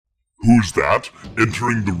Who's that?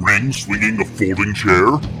 Entering the ring swinging a folding chair?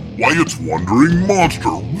 Why, it's Wandering Monster.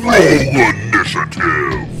 Roll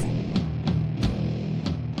initiative!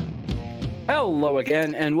 Hello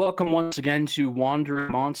again, and welcome once again to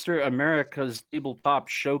Wandering Monster, America's tabletop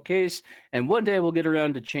showcase. And one day we'll get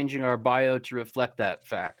around to changing our bio to reflect that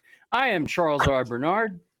fact. I am Charles R.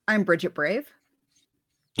 Bernard. I'm Bridget Brave.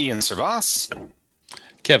 Ian Servas.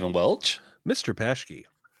 Kevin Welch. Mr. Paschke.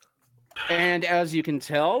 And as you can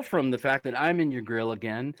tell from the fact that I'm in your grill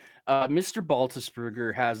again, Mr.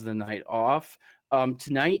 Baltusberger has the night off.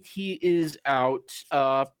 Tonight he is out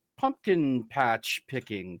pumpkin patch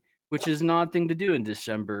picking, which is an odd thing to do in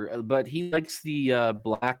December, but he likes the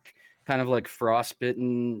black, kind of like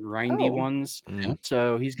frostbitten, rindy ones. Mm-hmm.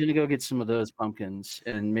 So he's going to go get some of those pumpkins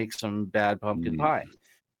and make some bad pumpkin pie.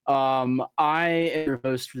 I am your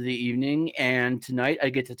host for the evening, and tonight I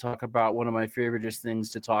get to talk about one of my favoriteest things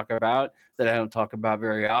to talk about that I don't talk about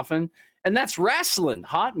very often, and that's wrestling,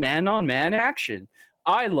 hot man-on-man action.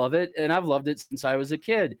 I love it, and I've loved it since I was a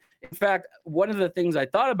kid. In fact, one of the things I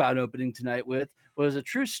thought about opening tonight with was a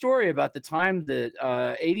true story about the time that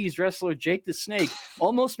 80s wrestler Jake the Snake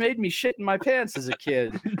almost made me shit in my pants as a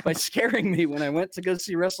kid by scaring me when I went to go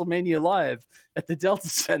see WrestleMania Live at the Delta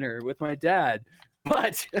Center with my dad.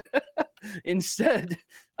 But instead,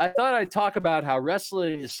 I thought I'd talk about how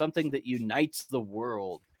wrestling is something that unites the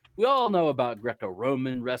world. We all know about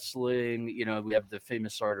Greco-Roman wrestling. You know, we have the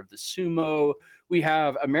famous art of the sumo. We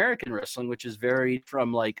have American wrestling, which is varied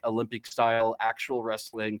from like Olympic style actual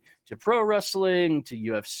wrestling to pro wrestling to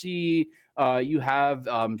UFC. You have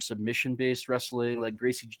submission-based wrestling, like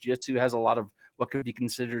Gracie Jiu-Jitsu has a lot of what could be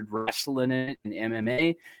considered wrestling in it in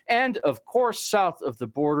MMA. And of course, south of the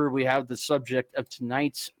border, we have the subject of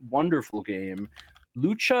tonight's wonderful game,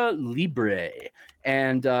 Lucha Libre.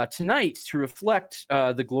 And tonight, to reflect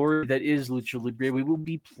the glory that is Lucha Libre, we will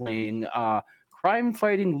be playing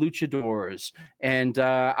crime-fighting luchadors. And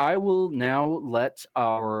I will now let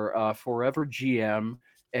our forever GM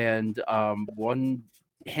and one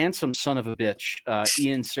handsome son of a bitch,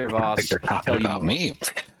 Ian Servas, tell you about me.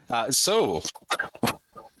 So,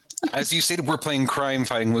 as you stated, we're playing Crime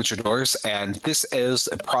Fighting Luchadores, and this is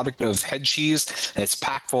a product of Head Cheese. It's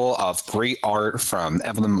packed full of great art from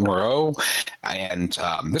Evelyn Moreau, and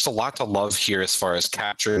there's a lot to love here as far as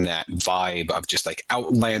capturing that vibe of just like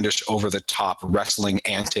outlandish, over-the-top wrestling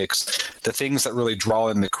antics, the things that really draw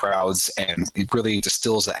in the crowds, and it really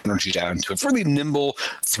distills the energy down to a really nimble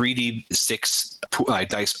 3D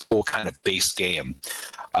dice pool kind of base game.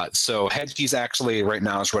 So Head Cheese actually right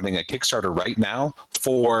now is running a Kickstarter right now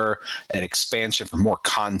for an expansion for more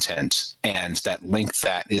content, and that link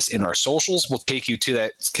that is in our socials will take you to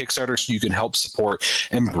that Kickstarter so you can help support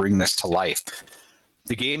and bring this to life.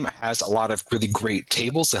 The game has a lot of really great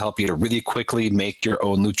tables to help you to really quickly make your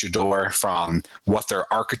own luchador from what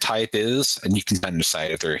their archetype is, and you can kind of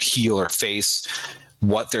decide if they're heel or face,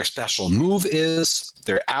 what their special move is,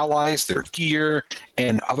 their allies, their gear,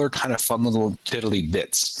 and other kind of fun little tiddly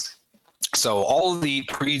bits. So all the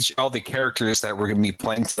characters that we're going to be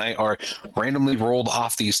playing tonight are randomly rolled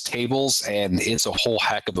off these tables, and it's a whole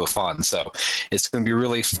heck of a fun. So it's going to be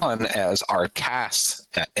really fun as our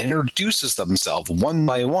cast introduces themselves one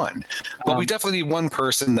by one. But we definitely need one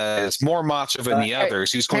person that is more macho than the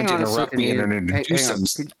others who's going to interrupt me and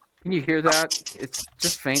introduce them. Can you hear that? It's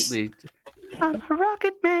just faintly. I'm a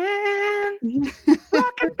rocket man,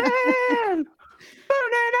 rocket man,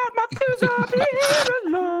 burning out my fuse all here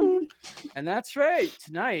alone. And that's right.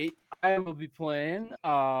 Tonight I will be playing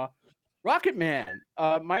Rocket Man.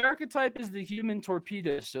 My archetype is the human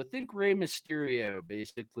torpedo, so think Rey Mysterio,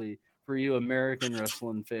 basically, for you American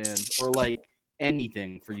wrestling fans, or like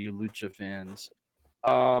anything for you lucha fans.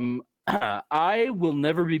 I will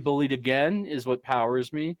never be bullied again is what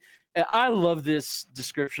powers me. And I love this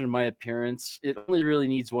description of my appearance. It only really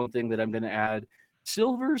needs one thing that I'm going to add.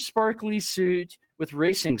 Silver sparkly suit with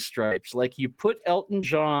racing stripes, like you put Elton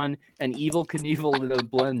John and Evel Knievel in a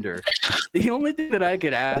blender. The only thing that I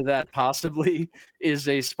could add to that possibly is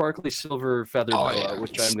a sparkly silver feather boa,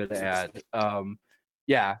 which I'm going to add.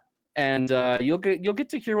 And you'll get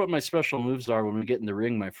to hear what my special moves are when we get in the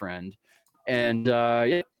ring, my friend. And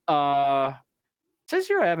it says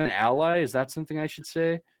here I have an ally. Is that something I should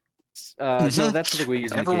say? No, that's the way we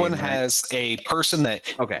use Everyone the game, has a person that,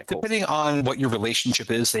 cool. Depending on what your relationship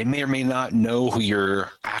is, they may or may not know who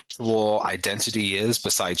your actual identity is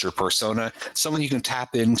besides your persona. Someone you can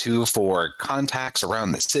tap into for contacts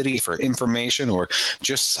around the city, for information, or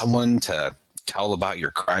just someone to tell about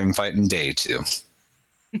your crime fighting day to.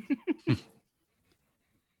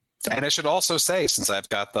 And I should also say, since I've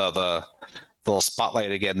got the little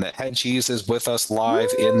spotlight again that Head Cheese is with us live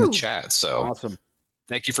in the Woo! chat. So Awesome.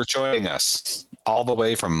 thank you for joining us all the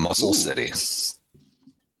way from Muscle City.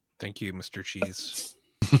 Thank you, Mr. Cheese.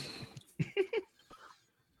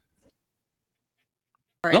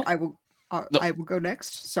 All right, No. I will. No. I will go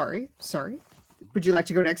next. Sorry. Would you like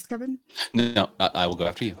to go next, Kevin? No, I will go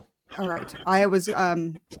after you. All right. I was just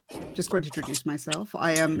going to introduce myself.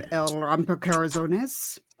 I am El Rampa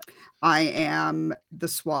Carazones. I am the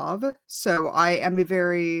Suave. So I am a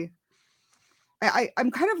very. I'm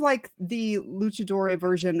kind of like the luchador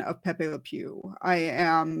version of Pepe Le Pew. I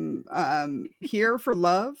am here for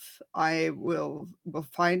love. I will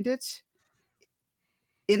find it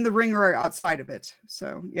in the ring or outside of it.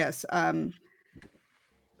 So yes,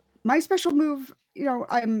 my special move,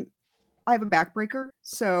 I have a backbreaker.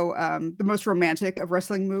 So the most romantic of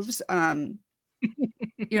wrestling moves.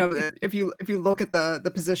 If you look at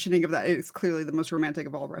the positioning of that, it's clearly the most romantic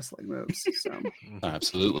of all wrestling moves. So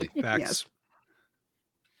Absolutely. Facts. Yes.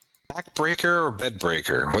 Backbreaker or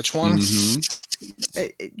bedbreaker? Which one?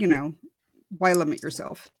 Why limit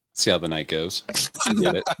yourself? See how the night goes. I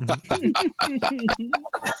get it.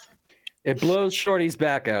 It blows Shorty's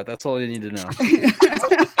back out. That's all you need to know.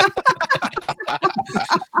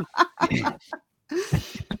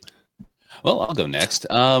 Well, I'll go next.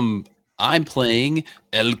 I'm playing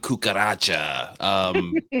El Cucaracha.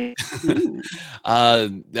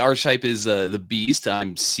 The archetype is the beast.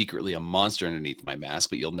 I'm secretly a monster underneath my mask,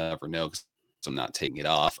 but you'll never know because I'm not taking it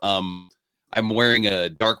off. I'm wearing a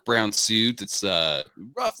dark brown suit that's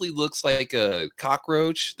roughly looks like a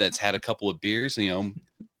cockroach that's had a couple of beers,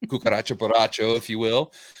 cucaracha borracho, if you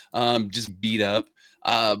will, just beat up.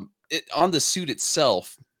 On the suit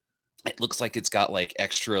itself, it looks like it's got like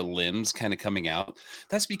extra limbs kind of coming out.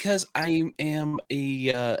 That's because I'm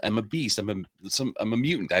a beast. I'm a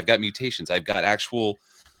mutant. I've got mutations. I've got actual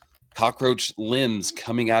cockroach limbs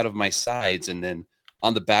coming out of my sides, and then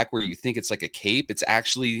on the back where you think it's like a cape, it's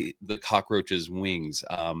actually the cockroach's wings.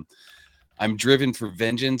 I'm driven for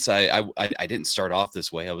vengeance. I didn't start off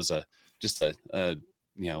this way. I was just a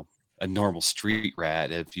normal street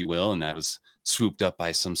rat, if you will, and I was swooped up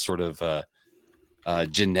by some sort of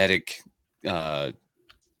genetic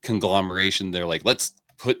conglomeration. They're like, let's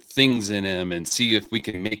put things in him and see if we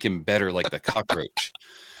can make him better like the cockroach.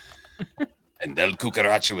 And El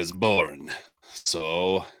Cucaracha was born.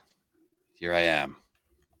 So here I am.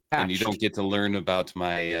 And you don't get to learn about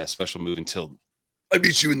my special move until I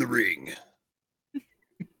beat you in the ring.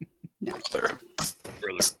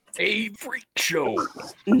 Nice. A freak show.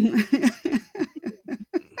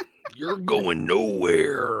 You're going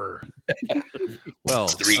nowhere. Well,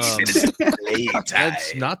 3 minutes playtime.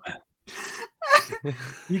 that's not.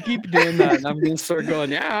 You keep doing that, and I'm going to start going,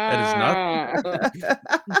 That is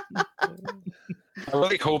not. I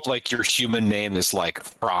really hope like your human name is like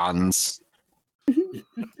Franz.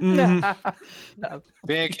 Mhm.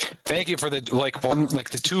 Thank you for the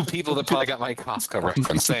the two people that probably got my Kafka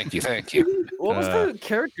reference. Thank you. What was the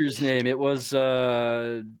character's name? It was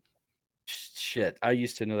shit. I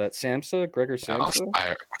used to know that. Gregor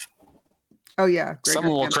Samsa. Oh yeah.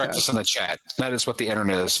 Someone will correct us in the chat. That is what the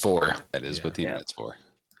internet is for. That is what the internet's for.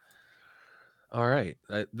 All right,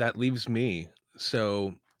 that leaves me.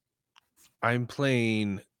 So I'm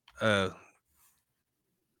playing.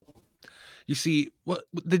 You see, what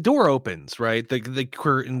the door opens, right? The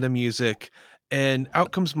curtain, the music, and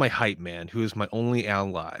out comes my hype man, who is my only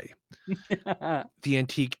ally, the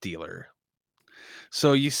antique dealer.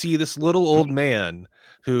 So you see this little old man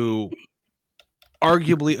who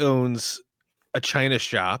arguably owns a china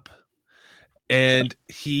shop, and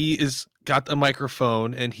he is got a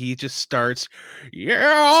microphone, and he just starts,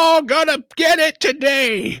 "You're all gonna get it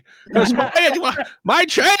today, because my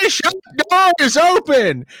china shop door is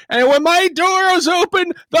open, and when my door is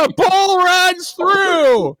open, the bull runs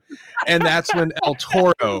through." And that's when El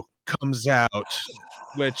Toro comes out,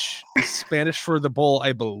 which is Spanish for the bull,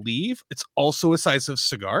 I believe. It's also a size of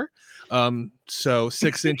cigar. So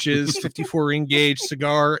 6 inches, 54 ring gauge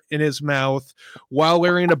cigar in his mouth while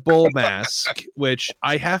wearing a bull mask, which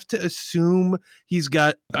I have to assume he's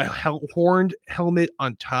got a horned helmet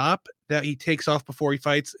on top that he takes off before he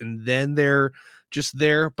fights, and then they're just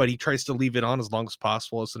there, but he tries to leave it on as long as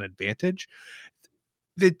possible as an advantage.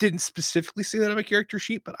 They didn't specifically say that on my character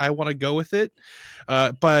sheet, but I want to go with it.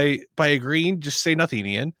 By agreeing, just say nothing,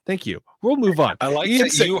 Ian. Thank you. We'll move on. I like Ian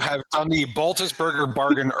that you have done the Baltusburger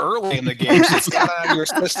bargain early in the game, so it's got out of your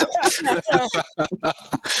system.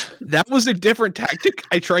 That was a different tactic.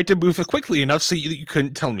 I tried to move quickly enough so you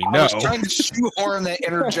couldn't tell me no. I was trying to shoehorn that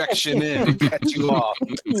interjection in and cut you off.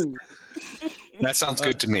 That sounds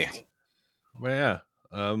good to me. Well, yeah.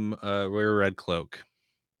 Wear a red cloak.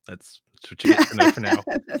 That's what you get to know for now.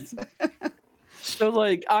 So,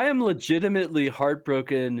 like, I am legitimately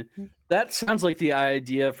heartbroken. That sounds like the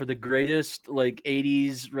idea for the greatest, like,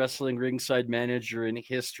 80s wrestling ringside manager in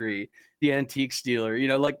history, the antique dealer,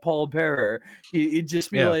 like Paul Bearer. He'd just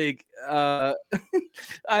be like,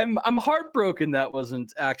 I'm heartbroken that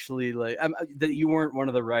wasn't actually, like, that you weren't one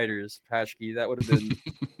of the writers, Pashke. That would have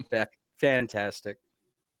been fantastic.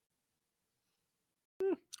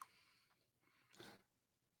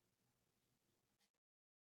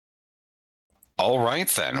 All right,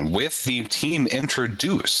 then. With the team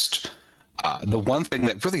introduced, the one thing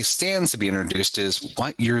that really stands to be introduced is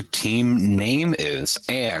what your team name is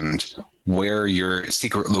and where your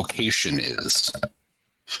secret location is.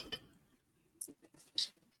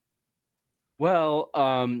 Well,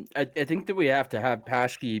 I think that we have to have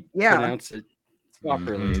Pashke pronounce it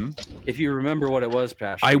properly. If you remember what it was,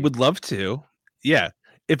 Pashke. I would love to. Yeah.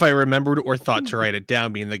 If I remembered or thought to write it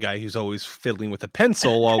down, being the guy who's always fiddling with a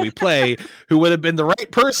pencil while we play, who would have been the right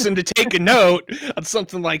person to take a note on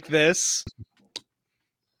something like this.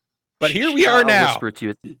 But here we are now.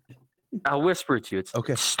 I'll whisper it to you. It's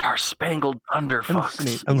okay. Star Spangled Thunder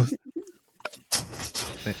Fox.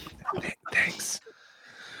 Thanks.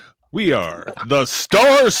 We are the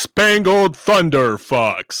Star Spangled Thunder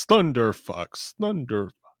Fox. Thunder Fox. Thunder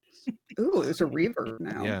Fox. Ooh, there's a reverb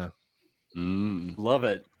now. Yeah. Love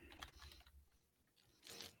it.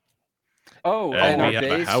 Oh, and our we have a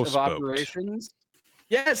base of houseboat. operations.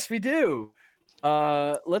 Yes, we do.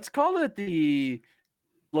 Let's call it the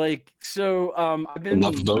I've been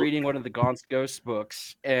reading one of the Gaunt's Ghost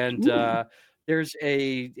books, and there's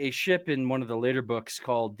a ship in one of the later books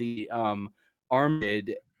called the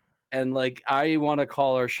Armid, and I want to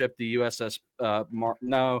call our ship the USS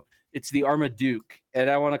no, it's the Armaduke, and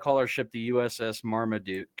I want to call our ship the USS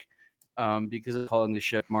Marmaduke. Because I'm calling the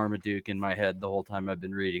ship Marmaduke in my head the whole time I've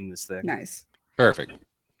been reading this thing. Nice. Perfect.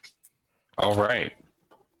 All right.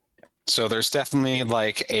 So there's definitely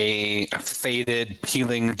a faded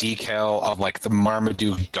peeling decal of the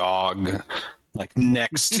Marmaduke dog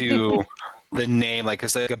next to the name.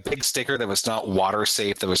 It's a big sticker that was not water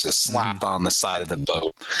safe that was just slapped on the side of the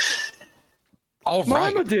boat. All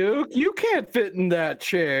right. Marmaduke, you can't fit in that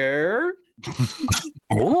chair.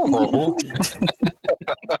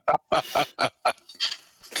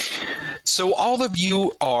 So all of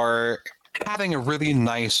you are having a really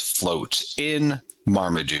nice float in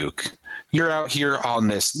Marmaduke. You're out here on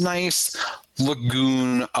this nice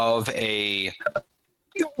lagoon of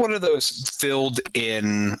one of those filled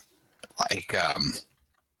in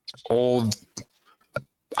old.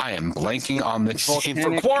 I am blanking on the name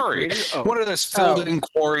for quarry. One of those filled in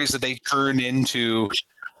quarries that they turn into.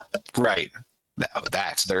 Right.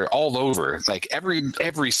 They're all over.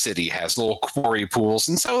 Every city has little quarry pools,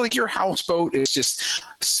 and so your houseboat is just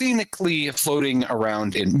scenically floating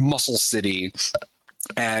around in Muscle City,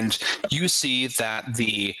 and you see that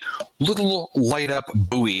the little light up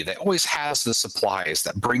buoy that always has the supplies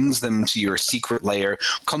that brings them to your secret lair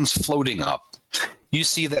comes floating up. You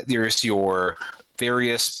see that there's your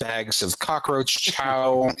various bags of cockroach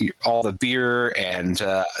chow, all the beer and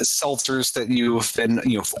seltzers that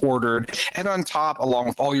you've ordered, and on top, along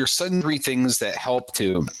with all your sundry things that help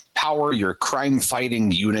to power your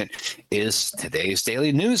crime-fighting unit, is today's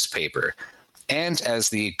daily newspaper. And as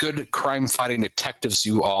the good crime-fighting detectives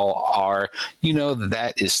you all are, you know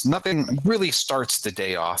that is nothing really starts the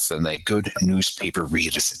day off than a good newspaper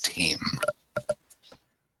read as a team.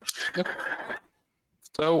 Yep.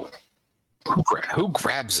 So. Who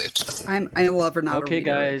grabs it? I'm a lover, not okay, a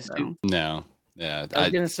reader, guys. so. No. Yeah. I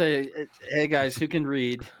was gonna say, hey guys, who can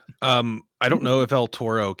read? I don't know if El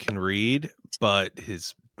Toro can read, but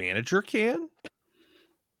his manager can.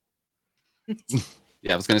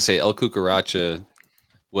 Yeah, I was gonna say El Cucaracha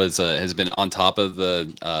has been on top of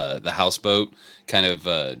the houseboat, kind of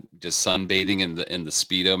just sunbathing in the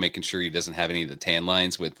Speedo, making sure he doesn't have any of the tan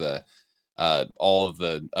lines, with all of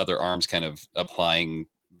the other arms kind of applying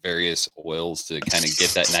various oils to kind of get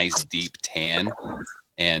that nice deep tan,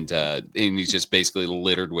 and he's just basically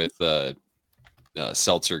littered with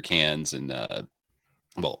seltzer cans and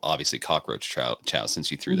obviously cockroach chow since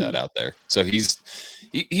you threw that out there. So he's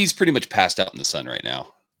pretty much passed out in the sun right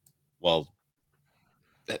now while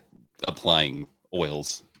applying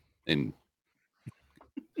oils. And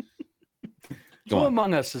Who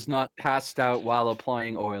among us is not passed out while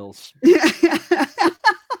applying oils?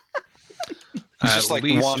 Just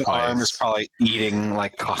one arm is probably eating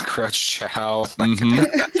cockroach chow.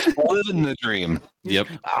 Living the dream. Yep.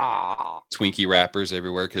 Twinkie wrappers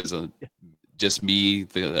everywhere because just me,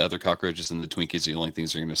 the other cockroaches, and the Twinkies are the only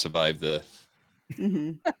things that are going to survive the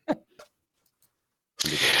Mhm.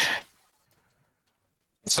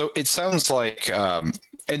 So it sounds like,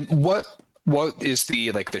 and what is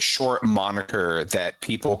the like the short moniker that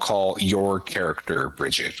people call your character,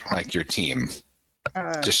 Bridget, like your team?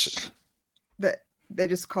 Uh, Just they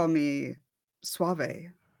just call me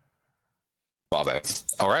Suave. Suave.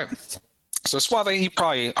 All right. So Suave, you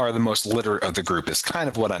probably are the most literate of the group. Is kind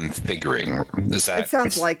of what I'm figuring. Is that? It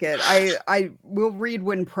sounds like it. I will read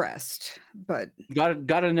when pressed, but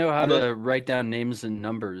Gotta know how to write down names and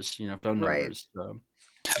numbers, phone Right. numbers. So.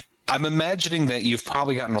 I'm imagining that you've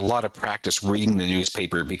probably gotten a lot of practice reading the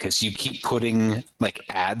newspaper because you keep putting like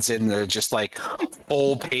ads in there, just like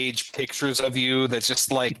full page pictures of you that's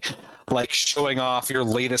just like showing off your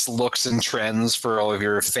latest looks and trends for all of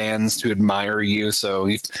your fans to admire you. So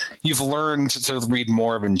you've learned to read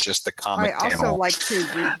more than just the comic I also panel. like to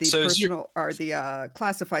read the So personal or the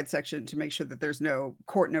classified section to make sure that there's no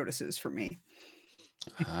court notices for me.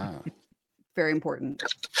 Ah. Very important.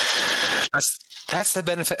 That's the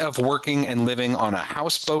benefit of working and living on a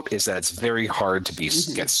houseboat, is that it's very hard to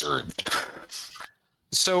get served.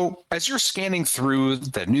 So as you're scanning through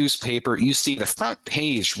the newspaper, you see the front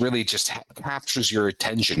page really just captures your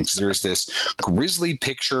attention, because there's this grisly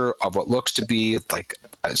picture of what looks to be like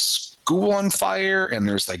a school on fire, and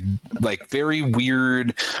there's like very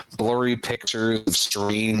weird blurry pictures of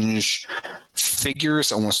strange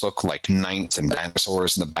figures, almost look like knights and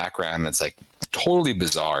dinosaurs in the background. It's like totally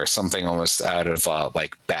bizarre, something almost out of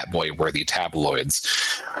like Batboy worthy tabloids.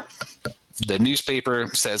 The newspaper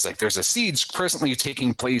says like there's a siege presently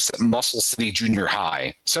taking place at Muscle City Junior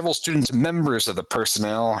High. Several students and members of the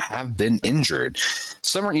personnel have been injured.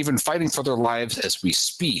 Some are even fighting for their lives as we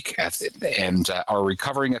speak, and are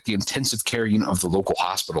recovering at the intensive care unit of the local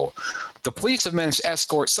hospital. The police have managed to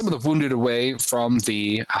escort some of the wounded away from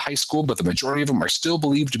the high school, but the majority of them are still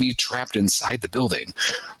believed to be trapped inside the building.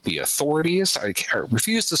 The authorities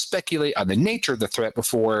refuse to speculate on the nature of the threat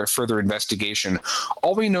before further investigation.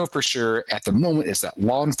 All we know for sure at the moment is that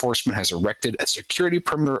law enforcement has erected a security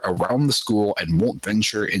perimeter around the school and won't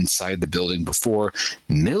venture inside the building before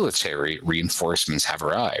military reinforcements have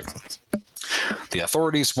arrived. The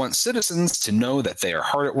authorities want citizens to know that they are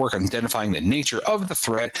hard at work identifying the nature of the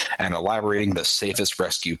threat and elaborating the safest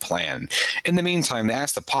rescue plan. In the meantime, they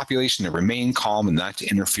ask the population to remain calm and not to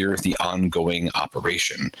interfere with the ongoing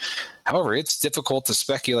operation. However, it's difficult to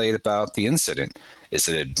speculate about the incident. Is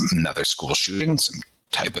it another school shooting, some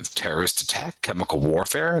type of terrorist attack, chemical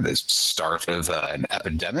warfare, the start of an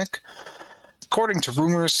epidemic? According to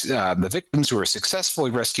rumors, the victims who were successfully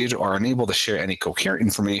rescued are unable to share any coherent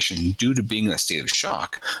information due to being in a state of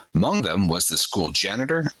shock. Among them was the school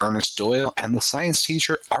janitor, Ernest Doyle, and the science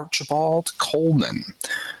teacher, Archibald Coleman.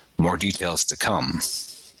 More details to come.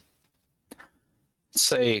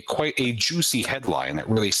 It's quite a juicy headline that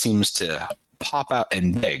really seems to pop out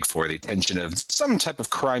and beg for the attention of some type of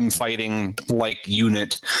crime-fighting like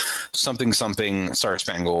unit, something, Star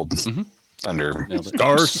Spangled. Mm-hmm. Thunder.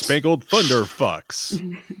 Star Spangled Thunder fucks.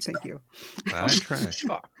 Thank you. I try.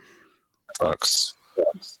 Fucks.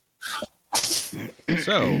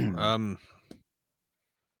 So,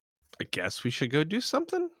 I guess we should go do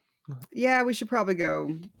something. Yeah, we should probably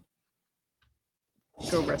go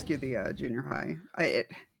rescue the junior high. It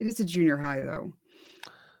is a junior high though.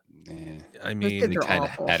 Yeah. I Those mean, kids We are kind of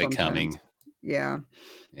awful had it sometimes. coming. Yeah.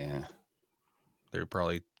 Yeah. they're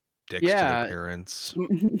probably dicks Yeah. to their parents.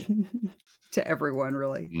 To everyone,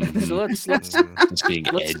 really. Mhm. So let's Just being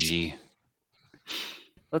Let's- edgy.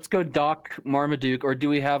 let's go dock Marmaduke, or do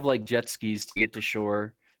we have like jet skis to get to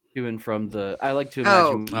shore to and from the? I like to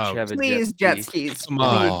imagine we each have a Please, jet skis. Come Please,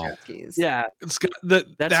 on. jet skis. Yeah, It's got, the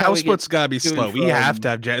That's the how we get houseboat's got to be to and slow. We have from- to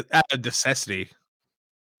have jet out of necessity.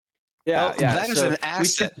 yeah, Well, yeah. that is So an we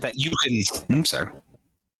asset that you can. I'm sorry.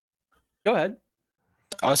 Go ahead.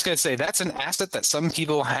 I was going to say that's an asset that some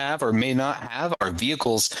people have or may not have, are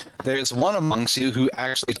vehicles. There's one amongst you who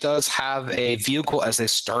actually does have a vehicle as a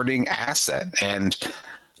starting asset, and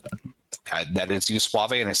that is you,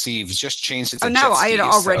 Suave, and I see you've just changed it to Oh no, jet I had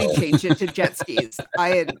skis, already so- changed it to jet skis.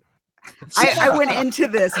 I went into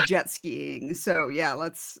this jet skiing. So yeah,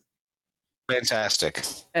 let's Fantastic.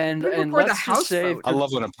 And Record a let's just houseboat. say, I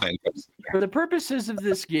love when I'm playing. for the purposes of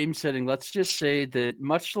this game setting, let's just say that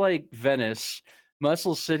much like Venice,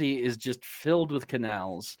 Muscle City is just filled with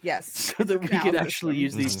canals, yes. so that we Canal could actually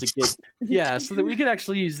use these to get so that we could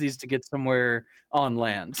actually use these to get somewhere on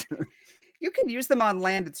land. You can use them on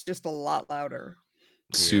land. It's just a lot louder.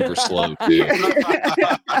 Super slow, too.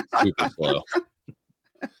 Super slow.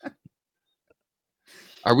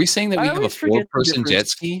 Are we saying that I we have a always forget the four-person jet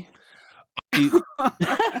difference. ski?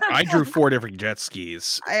 I drew 4 different jet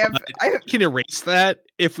skis. I have can erase that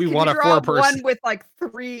if we Can want you a draw one four-person. with like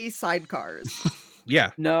 3 sidecars.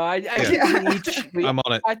 Yeah, No, I Yeah. think we each. I'm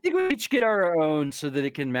on it. I think we each get our own so that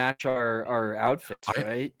it can match our outfits,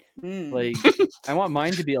 right? Mm. Like, I want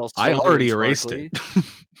mine to be all. I silver already and erased sparkly.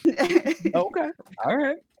 it. Okay, all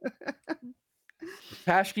right.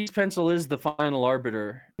 Paschke's pencil is the final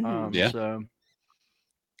arbiter. Mhm. Yeah. So,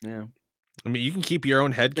 yeah. I mean, you can keep your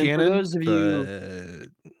own head And for canon. those of you,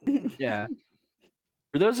 yeah.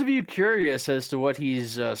 For those of you curious as to what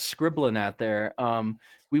he's scribbling at there,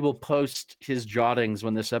 we will post his jottings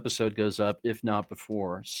when this episode goes up, if not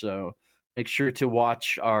before. So make sure to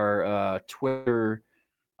watch our Twitter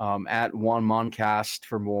at OneMoncast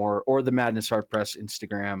for more, or the Madness Art Press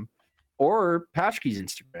Instagram, or Paschke's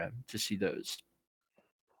Instagram to see those.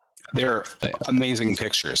 They're amazing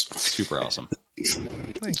pictures. Super awesome.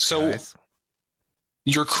 Thanks, So- guys.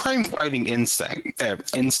 Your crime-fighting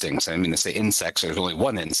instincts, I mean to say insects, there's only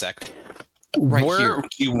one insect. Right Where here.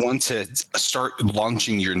 do you want to start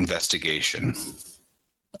launching your investigation?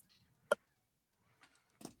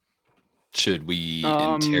 Should we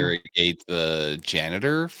interrogate the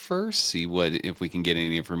janitor first? See if we can get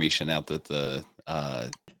any information out that the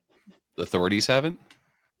authorities haven't.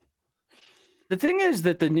 The thing is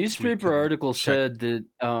that the newspaper can article check. said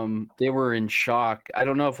that they were in shock. I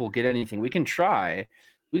don't know if we'll get anything. We can try.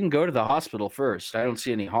 We can go to the hospital first. I don't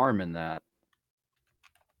see any harm in that.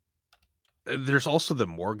 There's also the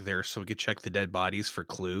morgue there, so we could check the dead bodies for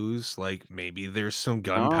clues. Like maybe there's some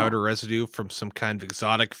gunpowder residue from some kind of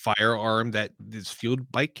exotic firearm that is fueled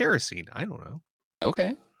by kerosene. I don't know.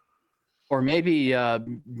 Okay. Or maybe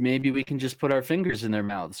we can just put our fingers in their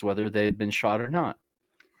mouths, whether they've been shot or not.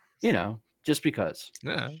 You know, just because.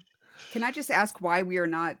 Yeah. Can I just ask why we are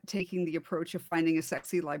not taking the approach of finding a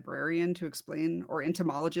sexy librarian to explain, or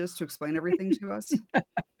entomologist to explain everything to us?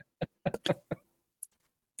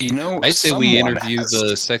 You know, I say we someone interview has-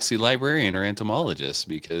 the sexy librarian or entomologist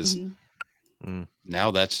because Mhm. now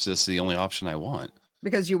that's just the only option I want.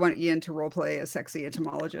 Because you want Ian to roleplay a sexy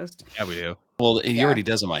entomologist. Yeah, we do. Well, he Yeah. already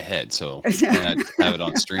does in my head, so why not just have it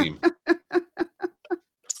on stream?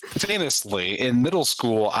 Famously, in middle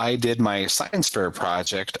school, I did my science fair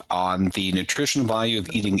project on the nutritional value of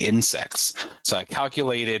eating insects. So I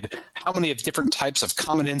calculated how many of different types of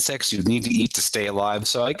common insects you'd need to eat to stay alive.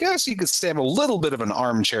 So I guess you could say I'm a little bit of an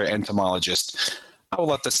armchair entomologist. I will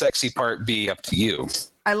let the sexy part be up to you.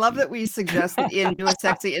 I love that we suggest that Ian do a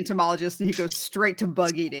sexy entomologist and he goes straight to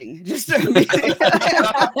bug eating. Just Hey,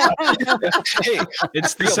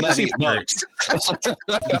 It's the real men sexy eat part.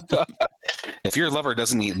 bugs. If your lover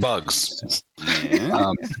doesn't eat bugs,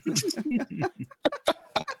 Yeah.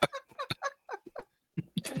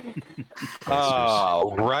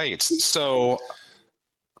 Right. So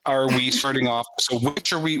are we starting off? So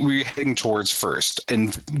which are we heading towards first?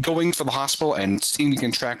 And going for the hospital and seeing if you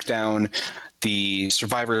can track down the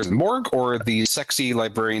survivors in the morgue, or the sexy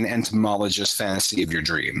librarian entomologist fantasy of your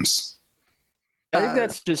dreams? I think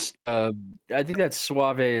that's just. I think that's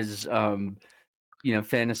Suave's.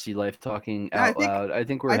 Fantasy life talking I out think- loud. I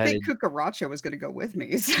think we're I headed. think Cucaracha was going to go with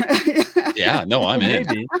me. so- Yeah, no, I'm in.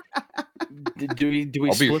 Maybe. Do we I'll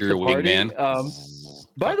be split the your party? wingman.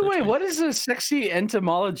 By the way, Cockroach what is a sexy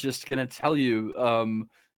entomologist going to tell you?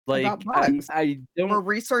 Like About bugs. I We're don't.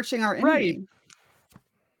 researching our Right. enemy.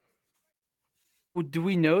 Do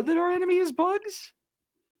we know that our enemy is bugs?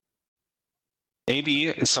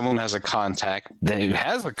 Maybe someone has a contact that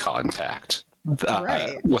has a contact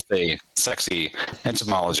Right. with a sexy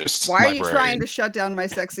entomologist. Why are you librarian. trying to shut down my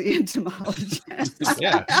sexy entomologist?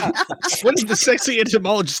 Yeah. What did the sexy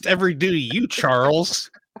entomologist ever do to you,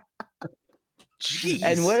 Charles? Jeez.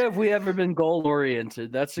 And what have we ever been goal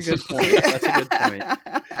oriented? That's a good point. That's a good point.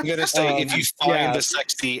 I'm gonna say if you find yeah. the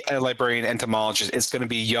sexy librarian entomologist, it's gonna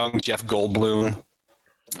be young Jeff Goldblum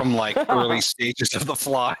from like early stages of The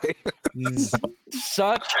Fly.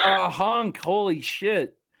 Such a hunk. Holy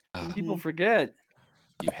shit. People forget.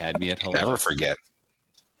 You had me at hello. Never forget.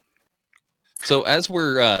 So as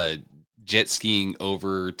we're jet skiing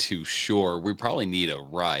over to shore, we probably need a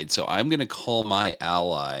ride. So I'm gonna call my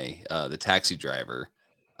ally, the taxi driver.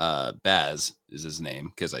 Baz is his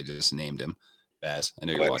name because I just named him. Baz, I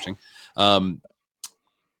know you're watching.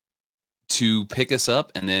 To pick us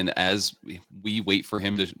up, and then as we wait for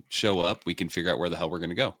him to show up, we can figure out where the hell we're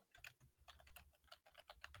gonna go.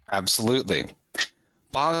 Absolutely.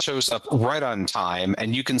 Boz shows up right on time,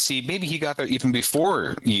 and you can see maybe he got there even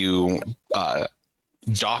before you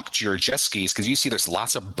docked your jet skis, because you see there's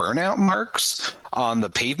lots of burnout marks on the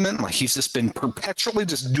pavement. Like he's just been perpetually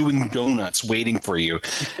just doing donuts waiting for you.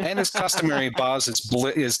 And as customary, Boz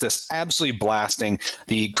is just absolutely blasting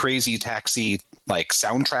the crazy taxi like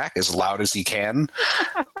soundtrack as loud as he can,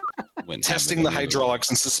 When testing the hydraulics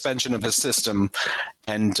and suspension of his system,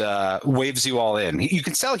 and waves you all in. You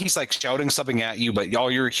can tell he's like shouting something at you, but all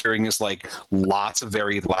you're hearing is like lots of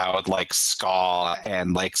very loud like ska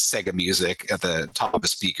and like Sega music at the top of the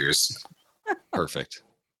speakers. Perfect.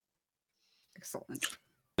 Excellent.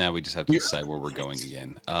 Now we just have to decide where we're going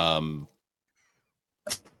again.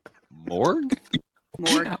 Morgue?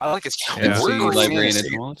 Morgue. I like it. Yeah. MC, Morgue or library, and fantasy?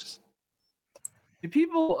 entomologist? Do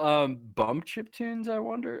people bump chiptunes? I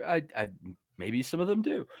wonder. I maybe some of them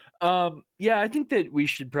do. Yeah, I think that we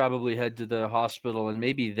should probably head to the hospital and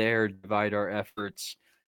maybe there divide our efforts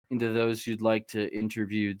into those who'd like to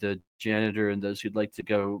interview the janitor and those who'd like to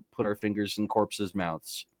go put our fingers in corpses'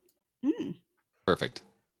 mouths. Perfect.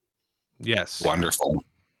 Yes. Wonderful.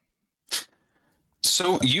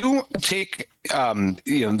 So you take,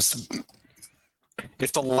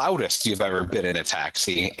 it's the loudest you've ever been in a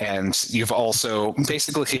taxi, and you've also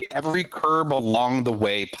basically hit every curb along the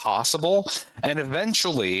way possible, and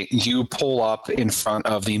eventually you pull up in front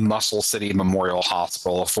of the Muscle City Memorial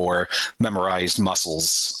Hospital for memorized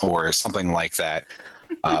muscles or something like that.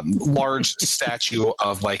 Large statue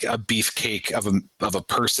of like a beefcake of a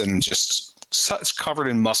person just such covered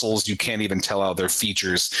in muscles you can't even tell out their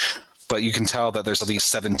features, but you can tell that there's at least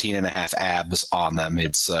 17 and a half abs on them.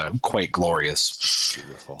 It's quite glorious.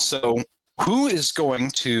 Beautiful. So who is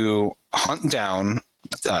going to hunt down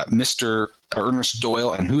Mr. Ernest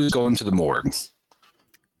Doyle, and who is going to the morgue?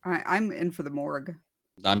 All right, I'm in for the morgue.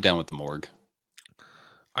 I'm down with the morgue.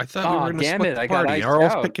 I thought we were going to damn split it, the I got party. iced Are all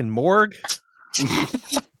out. picking morgue?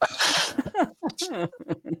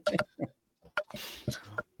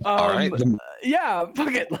 All right. Yeah,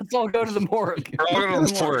 fuck it. Let's all go to the morgue. We're all going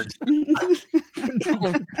to the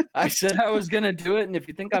morgue. I said I was gonna do it, and if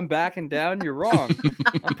you think I'm backing down, you're wrong.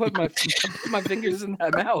 I'm putting my fingers in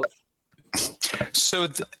that mouth. So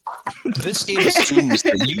this game assumes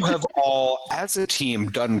that you have all, as a team,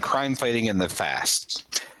 done crime fighting in the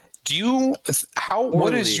past.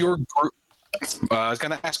 What is your group? I was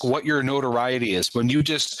going to ask what your notoriety is when you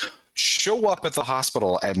just show up at the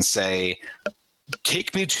hospital and say,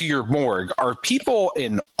 take me to your morgue. Are people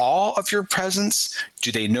in awe of your presence?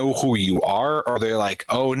 Do they know who you are? Or are they like,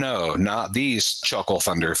 oh no, not these chuckle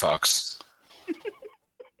thunder fucks?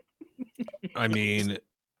 I mean,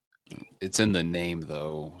 It's in the name,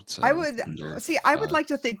 though. So I would under- see. I would like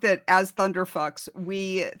to think that as Thunderfucks,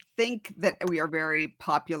 we think that we are very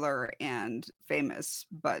popular and famous,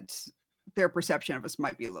 but their perception of us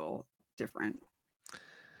might be a little different.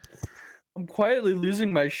 I'm quietly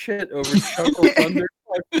losing my shit over Chuckle Thunder.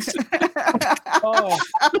 Oh.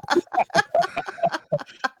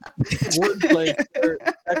 Wordplay, sir.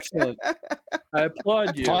 Excellent. I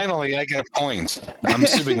applaud you. Finally, I get a point. I'm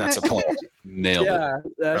assuming that's a point. Nailed it. Yeah,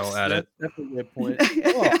 that's, I'll add that's definitely a point.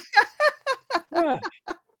 Oh. Yeah.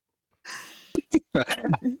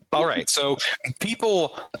 All right, so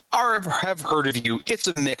people have heard of you. It's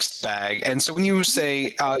a mixed bag, and so when you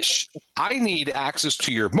say, "I need access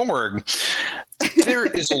to your morgue," there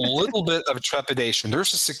is a little bit of trepidation.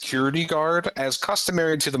 There's a security guard, as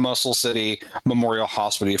customary to the Muscle City Memorial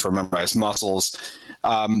Hospital for memorized muscles.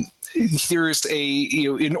 There's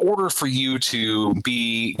in order for you to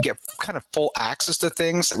get kind of full access to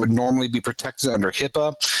things that would normally be protected under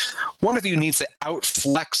HIPAA, one of you needs to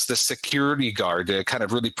outflex the security guard to kind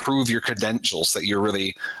of really prove your credentials that you're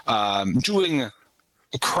really doing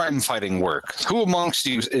crime fighting work. Who amongst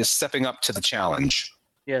you is stepping up to the challenge?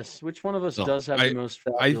 Yes, which one of us No, does have the most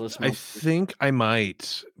fabulous I muscles? think I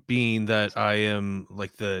might, being that I am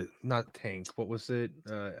like not tank. What was it?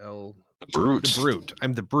 Brute. The brute.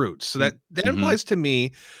 I'm the brute. So that Mhm. implies to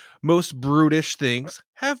me most brutish things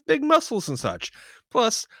have big muscles and such.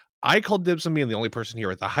 Plus, I called dibs on being the only person here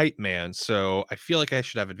with the hype man, so I feel like I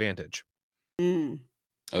should have advantage. Mm,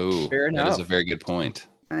 Oh, Fair that is a enough. very good point.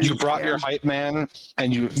 You brought your yeah. hype man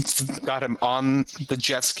and you got him on the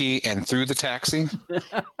jet ski and through the taxi.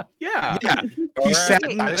 Yeah, Yeah, All he right. sat. I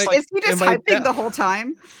in- just Is he just in my hyping the de- whole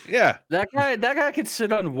time? Yeah, that guy could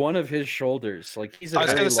sit on one of his shoulders. Like he's a I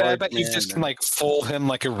was very going to say, I large bet you man, just can man. like fold him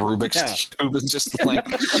like a Rubik's Yeah. cube and just like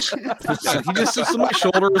yeah, he just sits on my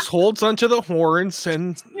shoulders, holds onto the horns,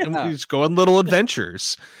 and Yeah. we just go on little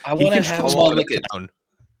adventures. I He want to can have him slow on it down.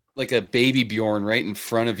 like a baby Bjorn right in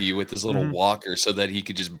front of you with his little Mhm. walker, so that he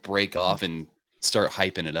could just break off and start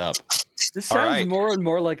hyping it up. This All sounds right. more and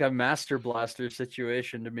more like a Master Blaster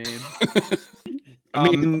situation to me. I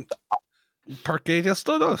mean, Parque de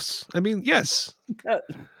Todos. I mean, yes.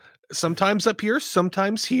 Sometimes up here,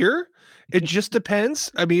 sometimes here. It just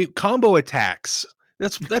depends. I mean, combo attacks.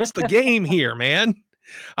 That's the game here, man.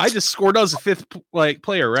 I just scored as a fifth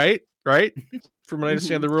player, right? right? From what I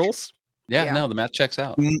understand the rules. Yeah, Yeah. no, the math checks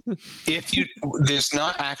out. If you, there's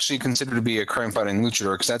not actually considered to be a crime fighting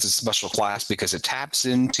luchador because that's a special class because it taps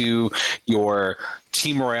into your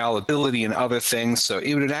team morale ability and other things. So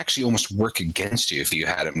it would actually almost work against you if you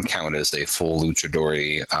had him count as a full luchador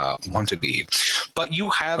want to be. But you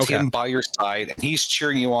have him by your side and he's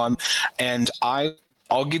cheering you on. And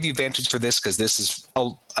I'll give you advantage for this because this is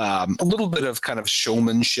a little bit of kind of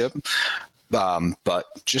showmanship. But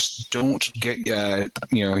just don't get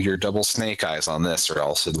your double snake eyes on this, or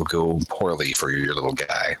else it'll go poorly for your little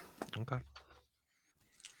guy. Okay.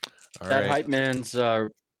 That hype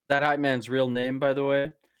man's real name, by the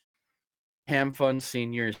way, Ham Fun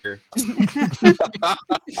Senior here.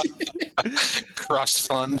 Cross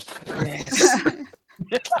fund.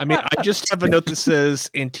 I mean, I just have a note that says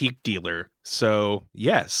antique dealer. So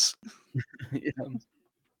yes. Yeah.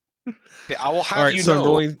 I will have All right. you So know. I'm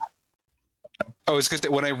rolling. Oh, it's because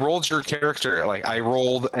when I rolled your character, like I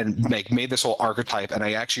rolled and made this whole archetype, and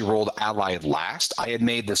I actually rolled ally last. I had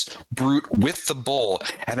made this brute with the bull,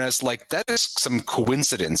 and I was like, that is some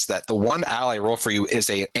coincidence that the one ally I roll for you is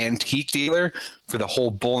an antique dealer for the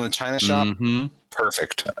whole bull in the china shop. Mm-hmm.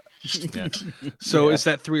 Perfect. Yeah. So is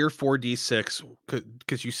that 3 or 4d6?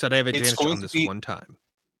 Because you said I have advantage going on to this be- one time.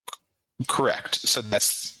 Correct. So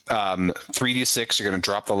that's 3d6. You're going to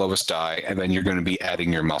drop the lowest die, and then you're going to be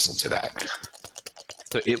adding your muscle to that.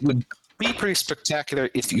 So it would be pretty spectacular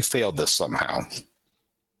if you failed this somehow.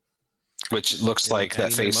 Which looks like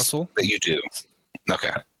that adding my face muscle? that you do.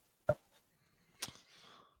 Okay.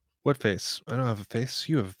 What face? I don't have a face.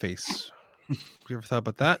 You have a face. You ever thought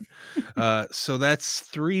about that? So that's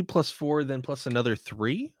 3 plus 4, then plus another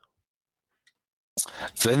 3.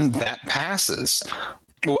 Then that passes.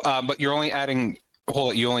 Well, but you're only adding.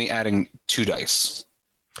 You're only adding 2 dice.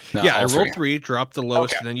 Not Yeah, I all rolled three. 3, dropped the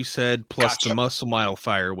lowest, Okay. and then you said plus Gotcha. the muscle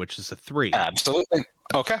modifier, which is a 3. Absolutely.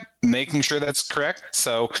 Okay. Making sure that's correct.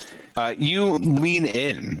 So you lean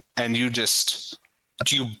in and you just.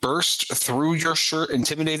 Do you burst through your shirt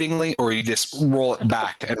intimidatingly, or you just roll it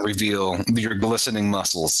back and reveal your glistening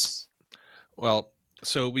muscles? Well,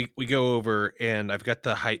 so we go over, and I've got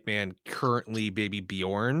the hype man currently baby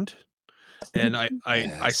Bjorned, and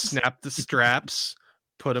I snap the straps,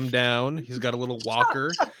 put him down. He's got a little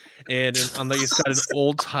walker, and on the he's got an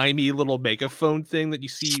old timey little megaphone thing that you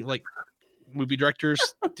see like movie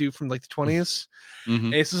directors do from like the 20s. Mm-hmm.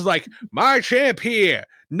 And it's just like, my champ here,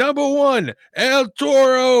 number 1, El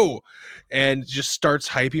Toro, and just starts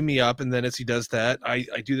hyping me up. And then as he does that, I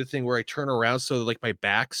do the thing where I turn around so like my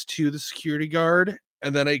back's to the security guard,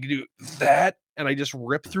 and then I do that, and I just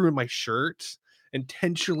rip through my shirt,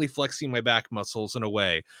 intentionally flexing my back muscles in a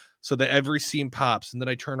way so that every seam pops, and then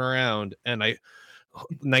I turn around and I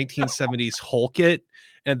 1970s Hulk it,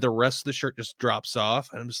 and the rest of the shirt just drops off,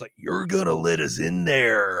 and I'm just like, you're gonna let us in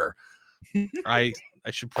there. I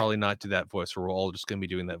should probably not do that voice, or we're all just gonna be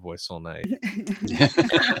doing that voice all night.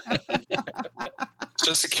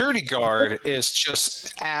 So security guard is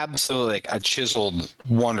just absolutely like a chiseled,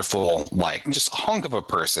 wonderful, like just a hunk of a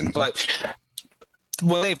person. But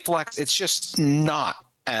when they flex, it's just not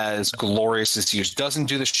as glorious as used. Doesn't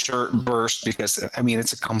do the shirt burst because I mean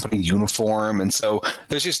it's a company uniform, and so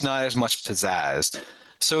there's just not as much pizzazz.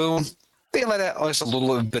 So they let out just a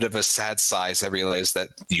little bit of a sad sigh as they realize that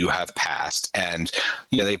you have passed, and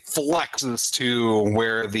they flex this to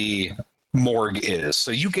where the morgue is.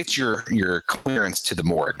 So you get your clearance to the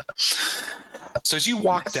morgue. So as you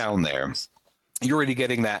walk down there, you're already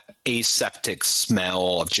getting that aseptic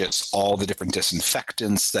smell of just all the different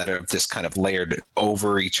disinfectants that are just kind of layered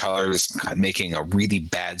over each other, just kind of making a really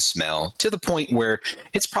bad smell, to the point where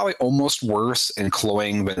it's probably almost worse and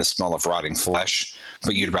cloying than the smell of rotting flesh,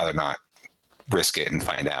 but you'd rather not risk it and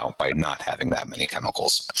find out by not having that many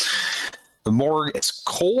chemicals. The morgue is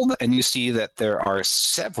cold, and you see that there are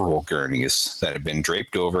several gurneys that have been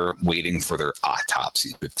draped over, waiting for their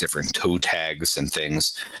autopsies with different toe tags and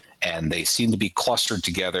things. And they seem to be clustered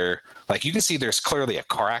together. Like you can see there's clearly a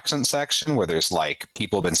car accident section where there's like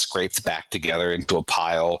people have been scraped back together into a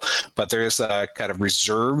pile, but there's a kind of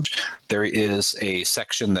reserved. There is a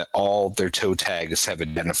section that all their toe tags have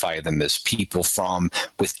identified them as people from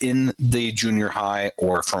within the junior high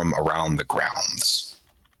or from around the grounds.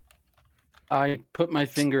 I put my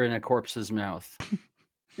finger in a corpse's mouth.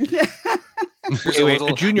 Wait,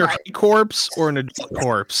 a junior high corpse or an adult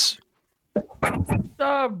corpse?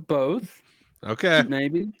 Both, Okay.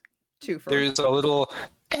 maybe. There's a little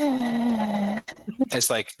it's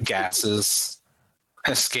like gases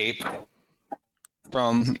escape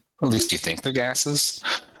from, at least you think they're gases.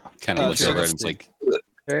 Kind of looks over and it's like,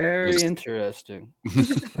 Very interesting.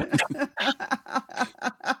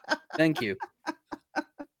 Thank you.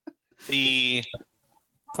 The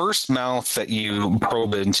first mouth that you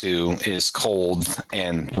probe into is cold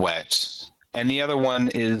and wet, and the other one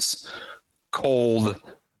is cold,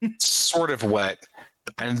 sort of wet,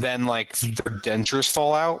 and then like their dentures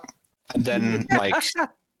fall out, and then like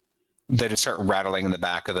they just start rattling in the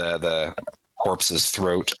back of the corpse's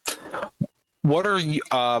throat. What are you,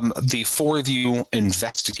 the four of you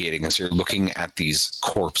investigating as you're looking at these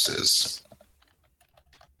corpses?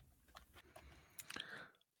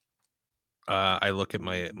 I look at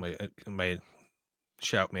my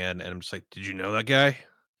shout man, and I'm just like, "Did you know that guy?" And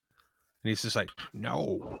he's just like,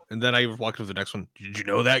 "No." And then I walk to the next one. "Did you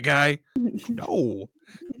know that guy?" "No."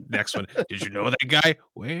 Next one. "Did you know that guy?"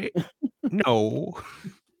 "Wait, no."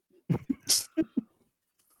 I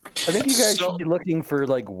think you guys should be looking for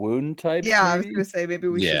like wound types. Yeah, I was maybe? going to say maybe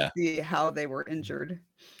we Yeah. should see how they were injured.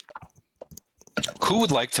 Who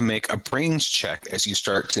would like to make a brains check as you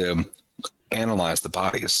start to analyze the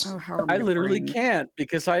bodies? Oh, how am I gonna literally brain- can't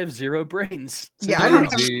because I have 0 brains. Yeah, I don't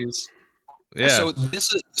have. Twinsies. Yeah.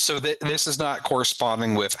 So this is not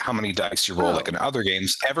corresponding with how many dice you roll like in other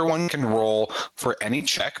games. Everyone can roll for any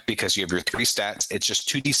check because you have your 3 stats. It's just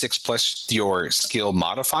 2d6 plus your skill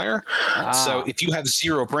modifier. So if you have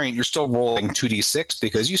 0 brain, you're still rolling 2d6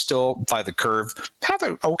 because you still, by the curve, have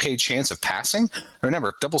an okay chance of passing.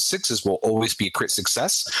 Remember, double sixes will always be a crit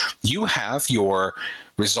success. You have your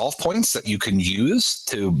resolve points that you can use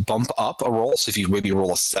to bump up a roll. So if you maybe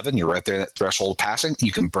roll a 7, you're right there at threshold of passing.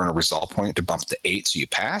 You can burn a resolve point to bump to 8 so you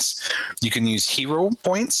pass. You can use hero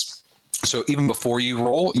points. So even before you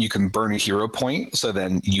roll, you can burn a hero point so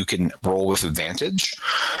then you can roll with advantage.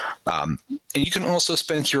 And you can also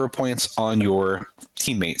spend hero points on your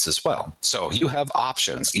teammates as well. So you have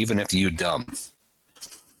options, even if you dumb.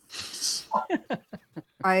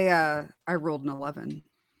 I rolled an 11.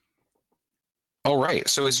 All right.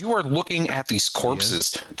 So as you are looking at these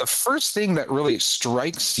corpses, the first thing that really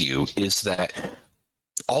strikes you is that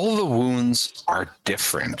all the wounds are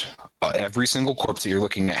different. Every single corpse that you're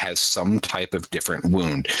looking at has some type of different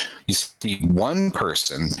wound. You see one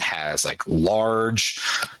person has like large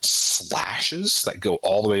slashes that go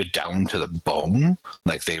all the way down to the bone,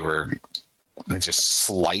 like they were just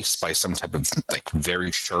sliced by some type of like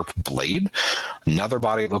very sharp blade. Another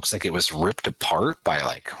body looks like it was ripped apart by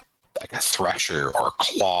like a thresher or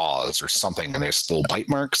claws or something, and there's still bite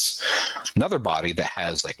marks. Another body that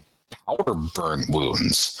has like powder burn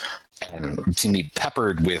wounds and seem to be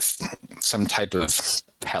peppered with some type of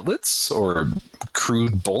pellets or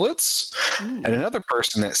crude bullets. And another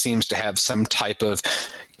person that seems to have some type of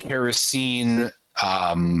kerosene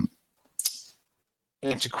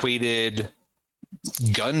antiquated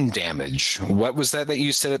gun damage. What was that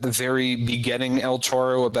you said at the very beginning, El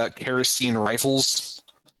Toro, about kerosene rifles?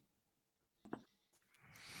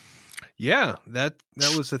 Yeah, that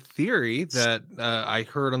was a theory that I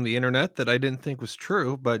heard on the internet that I didn't think was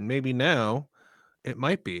true, but maybe now it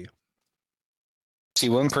might be. See,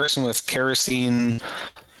 one person with kerosene,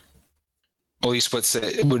 at least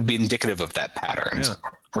it would be indicative of that pattern,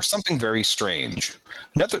 or something very strange.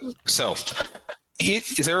 There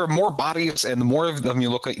are more bodies, and the more of them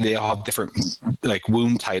you look at, they all have different like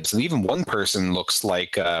wound types, and even one person looks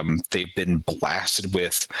like they've been blasted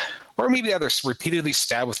with, or maybe either repeatedly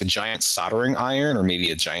stabbed with a giant soldering iron, or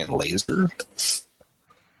maybe a giant laser.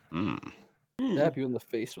 Stab you in the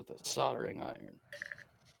face with a soldering iron.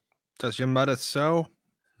 Does your mother sew?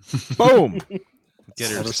 Boom! Get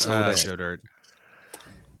her Soda. show dirt.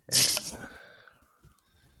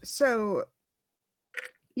 So,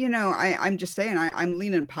 you know, I'm just saying, I'm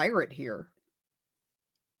leaning pirate here.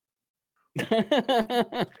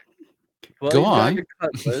 Well, Go you've got on. your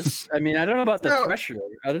cutlass. I mean, I don't know about the No. thresher.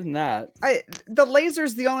 Other than that, The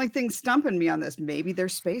laser's the only thing stumping me on this. Maybe they're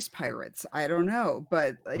space pirates. I don't know,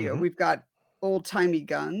 but you know, we've got old timey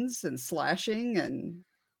guns and slashing, and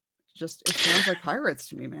just it sounds like pirates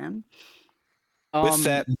to me, man. With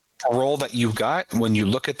that roll that you got, when you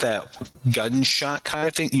look at that gunshot kind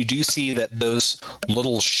of thing, you do see that those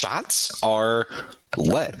little shots are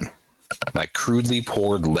lead, like crudely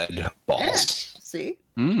poured lead balls. See?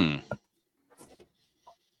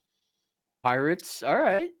 pirates. All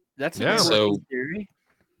right, that's a Yeah. good So- working theory.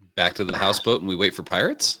 Back to the houseboat and we wait for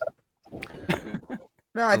pirates? No,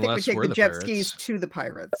 I think we Unless take we're the the jet pirates. skis to the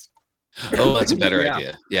pirates. Oh, that's a better Yeah.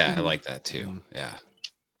 idea. Yeah, I Mhm. like that too. Yeah.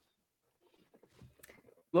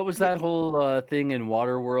 What was that whole thing in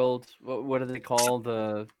Waterworld? What do they call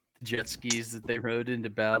the jet skis that they rode into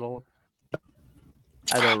battle?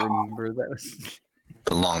 I don't remember. That was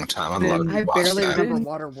A long time. I'd love to I watch barely that. remember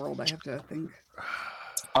Waterworld. I have to think.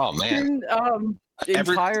 Oh man, And,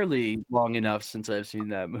 entirely long enough since I've seen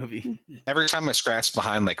that movie. Every time I scratch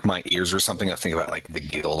behind like my ears or something, I think about like the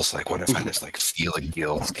gills. Like, what if I just like feel a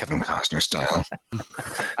gill, Kevin Costner style?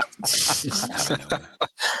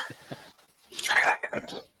 Try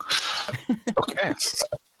that. Okay.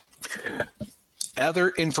 Other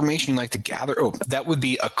information you'd like to gather? Oh, that would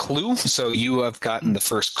be a clue. So you have gotten the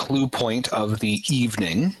first clue point of the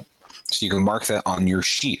evening. So you can mark that on your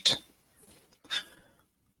sheet.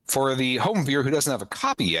 For the home viewer who doesn't have a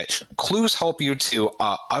copy yet, clues help you to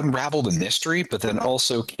unravel the mystery, but then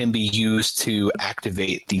also can be used to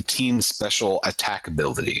activate the team's special attack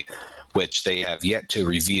ability, which they have yet to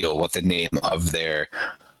reveal what the name of their...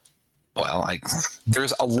 Well,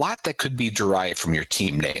 there's a lot that could be derived from your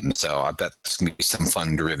team name, so I bet there's going to be some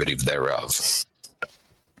fun derivative thereof.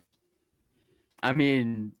 I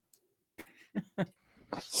mean,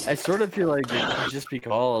 I sort of feel like it could just be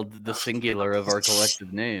called the singular of our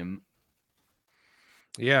collective name.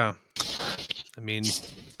 Yeah. I mean,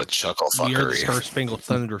 The chuckle we are the fuckery. Star Spangled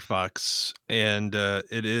Thunderfucks, and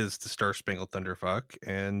it is the Star Spangled Thunderfuck,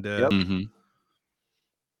 and Yep. Mhm.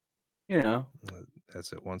 You know,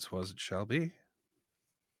 as it once was, it shall be.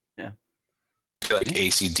 I feel like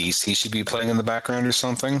AC/DC should be playing in the background or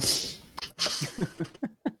something.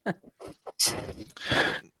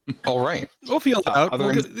 All right. We'll feel it out.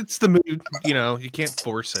 other- It's the mood, you can't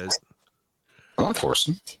force it. I'll force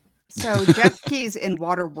them. So jet skis in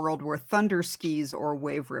water world were thunder skis or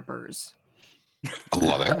wave rippers. I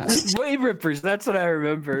love it. wave rippers. That's what I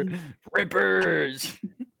remember. Rippers.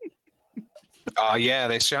 Yeah,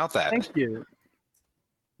 they shout that. Thank you.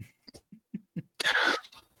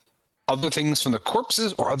 Other things from the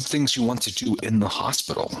corpses or other things you want to do in the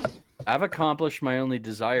hospital? I've accomplished my only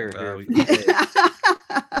desire here.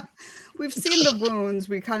 We've seen the wounds.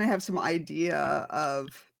 We kind of have some idea of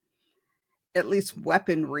at least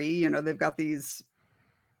weaponry. They've got these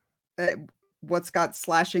what's got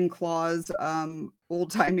slashing claws,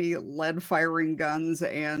 old-timey lead firing guns,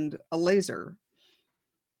 and a laser.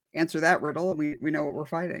 Answer that riddle, and we know what we're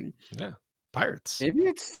fighting. Yeah. Pirates. Maybe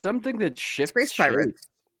it's something that shifts Space pirates. shape.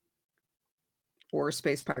 Or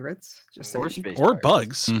space pirates. Just Or saying. space Or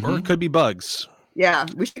pirates. bugs. Or it could be bugs. Yeah,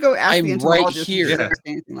 we should go ask I'm the right entomologist here. if there's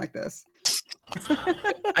anything like this.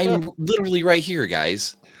 I'm literally right here,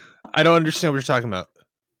 guys. I don't understand what you're talking about.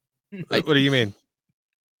 What do you mean?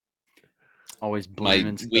 Always My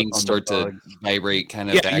blaming stuff wings on the start to bugs. vibrate kind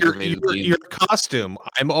of Yeah, aggravatingly. your costume.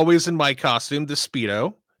 I'm always in my costume, the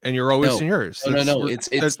Speedo, and you're always No. in yours. No, no, We're it's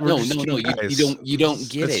just no. two guys. You don't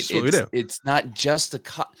get That's it. just what we do. It's not just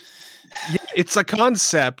the Yeah, it's a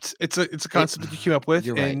concept. It's a concept that you came up with,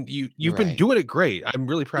 You're right. and you've You're been right. doing it great. I'm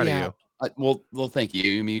really proud Yeah. of you. Well, thank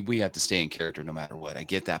you. I mean, we have to stay in character no matter what. I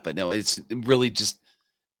get that, but no, it's really just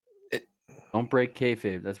Don't break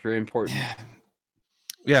kayfabe. That's very important.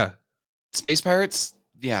 Yeah, space pirates.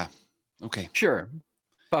 Yeah. Okay. Sure.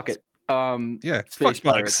 Fuck it. yeah. Space Fuck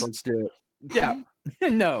pirates. bugs. Let's do it. Yeah.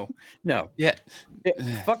 No. Yeah.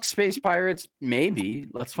 Fuck space pirates. Maybe.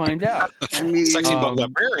 Let's find out. I mean, Sexy but Um,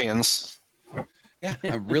 librarians. Yeah.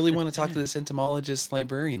 I really want to talk to this entomologist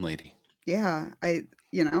librarian lady. yeah, I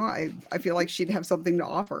feel like she'd have something to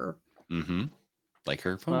offer. Mm-hmm. Like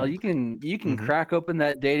her phone. Well, you can Mhm. crack open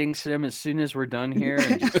that dating sim as soon as we're done here.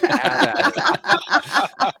 And just have at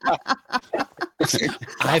it.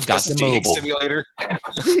 I've got the Dating mobile. simulator.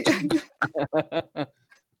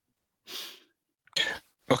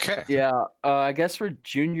 Okay. Yeah, I guess we're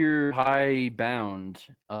junior high bound.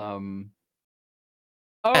 Oh,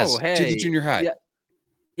 Yes, hey, to the junior high.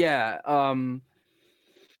 Yeah.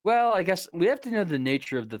 Well, I guess we have to know the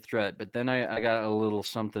nature of the threat, but then I got a little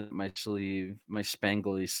something in my sleeve, my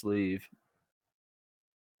spangly sleeve.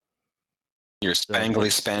 Your spangly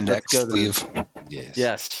spandex let's go to- sleeve. Yes.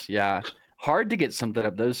 Yes, yeah. Hard to get something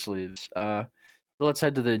up those sleeves. So let's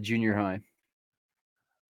head to the junior high.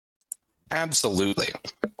 Absolutely.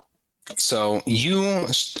 So you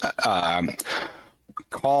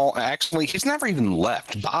call. Actually, he's never even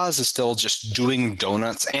left. Boz is still just doing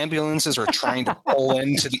donuts. Ambulances are trying to pull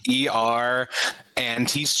into the ER, and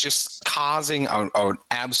he's just causing an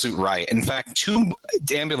absolute riot. In fact, 2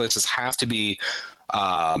 ambulances have to be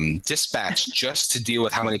dispatched just to deal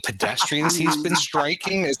with how many pedestrians he's been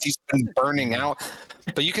striking as he's been burning out.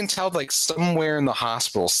 But you can tell, like, somewhere in the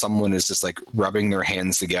hospital, someone is just like rubbing their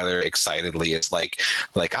hands together excitedly. It's like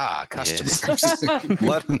customers.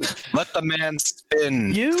 let the man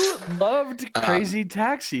spin. You loved Crazy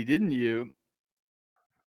Taxi, didn't you?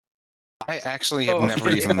 I actually have Oh, never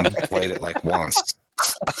even played it like once.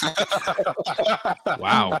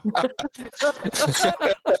 Wow.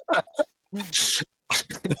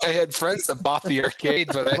 I had friends that bought the arcade,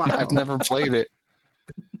 but I've never played it.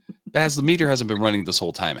 Baz, the meter hasn't been running this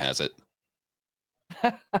whole time, has it?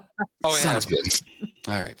 Oh, it Son has of a- been.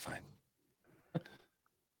 All right, fine.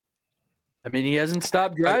 I mean, he hasn't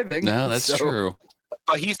stopped driving. No, that's so- true.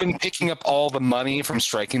 But he's been picking up all the money from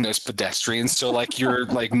striking those pedestrians. So like your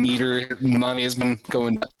like meter money has been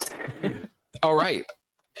going. All right.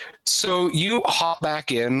 So you hop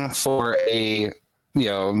back in for a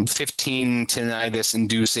 15 tinnitus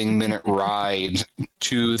inducing minute ride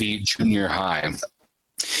to the junior high.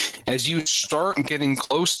 As you start getting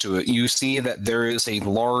close to it, you see that there is a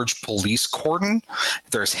large police cordon.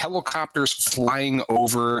 There's helicopters flying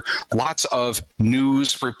over, lots of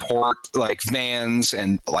news report like vans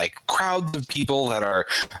and like crowds of people that are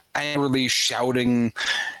angrily shouting.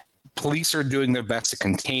 Police are doing their best to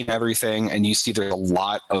contain everything, and you see there's a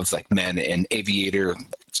lot of like men in aviator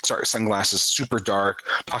sunglasses, super dark,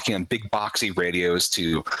 talking on big boxy radios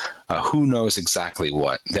to who knows exactly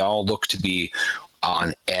what. They all look to be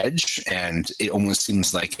on edge, and it almost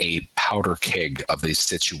seems like a powder keg of the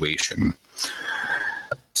situation.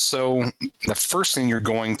 So the first thing you're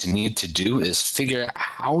going to need to do is figure out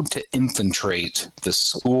how to infiltrate the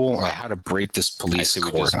school or how to break this police I see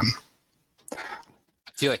we just- cordon.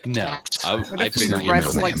 I feel like No, What I if we figure you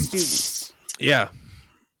dress know like them. students? Yeah.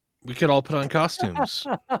 We could all put on costumes.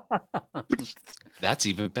 that's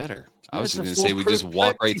even better. I was That's a going to say we just foolproof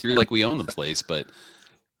walk plan. right through like we own the place, but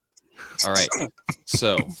all right.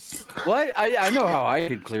 So Well, I know how I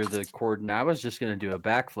could clear the cordon. I was just going to do a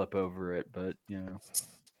backflip over it, but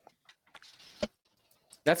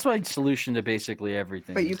that's my solution to basically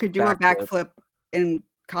everything. But you is could do a backflip in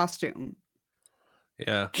costume,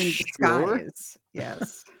 Yeah. in Sure. disguise.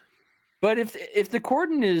 Yes. But if the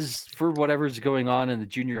cordon is for whatever's going on in the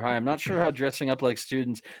junior high, I'm not sure how dressing up like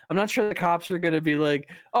students. I'm not sure the cops are going to be like,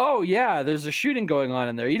 "Oh yeah, there's a shooting going on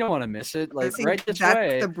in there. You don't want to miss it. Like See, right this that's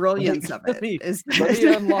way." the brilliance of Let it. me- Is Let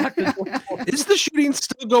me unlock the door. Is the shooting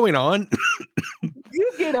still going on?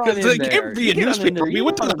 You get on Because in they there. gave me You a get on in newspaper. there. We You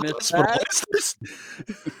went to don't the wanna miss hospital. that. Is this?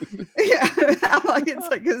 yeah, like it's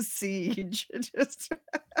like a siege. Just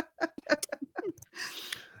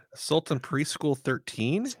Sultan Preschool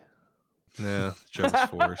 13? No, joke's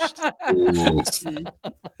forced. Ooh.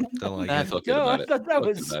 Don't like I it. felt good No, about I it. thought that Felt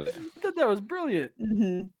good was about it. I thought that was brilliant.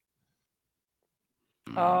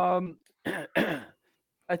 Mhm.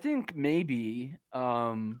 I think maybe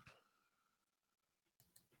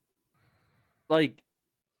like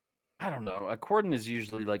I don't know. A cordon is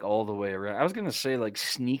usually like all the way around. I was gonna say like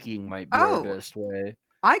sneaking might be our Oh. best way.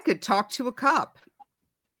 I could talk to a cop.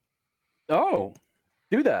 Oh,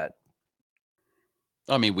 do that.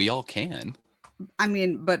 I mean, we all can. I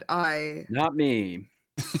mean, but Not me.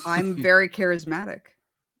 I'm very charismatic.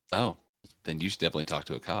 Oh, then you should definitely talk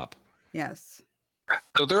to a cop. Yes.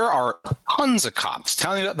 So there are tons of cops.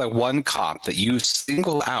 Tell me about the one cop that you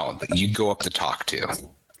single out that you go up to talk to.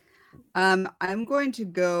 I'm going to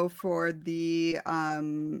go for the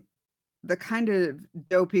kind of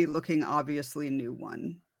dopey looking, obviously new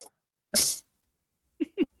one.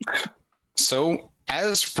 So,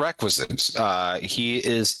 as requisite, he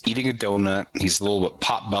is eating a donut. He's a little bit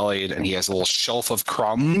pot-bellied, and he has a little shelf of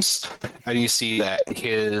crumbs. And you see that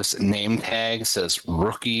his name tag says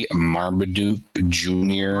Rookie Marmaduke Jr.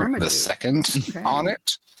 the Marmaduke. second Okay. on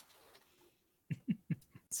it.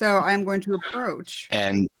 So I'm going to approach.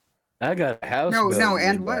 And I got a house. No, building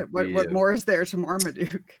and back what to what you. more is there to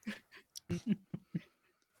Marmaduke?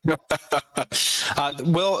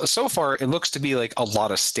 well, so far it looks to be like a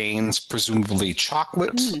lot of stains, presumably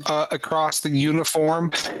chocolate, across the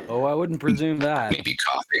uniform. Oh, I wouldn't presume that. Maybe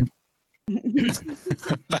coffee.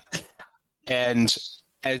 And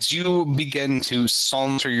as you begin to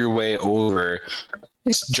saunter your way over,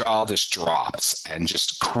 his jaw just drops and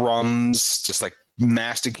just crumbs, just like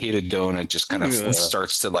masticated donut, just kind of Ugh.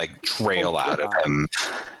 starts to like trail out of him.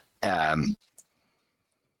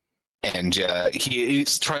 And he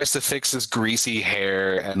tries to fix his greasy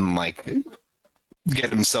hair and like get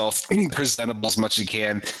himself presentable as much as he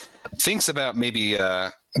can. Thinks about maybe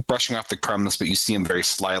brushing off the crumbs, but you see him very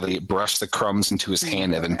slyly brush the crumbs into his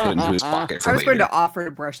hand and then put it into his pocket for I was going later. to offer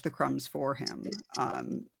to brush the crumbs for him.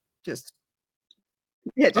 Just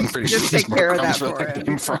I'm pretty just sure take that's care where of that crumbs for really him.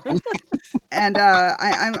 came from. And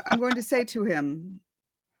I'm going to say to him,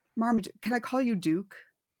 Marmaduke, can I call you Duke?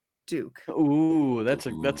 Duke, Ooh, that's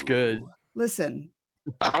good. listen.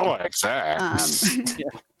 I like that.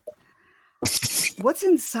 What's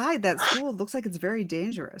inside that school looks like it's very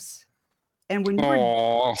dangerous. And when you were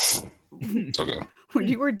Aw. It's okay. when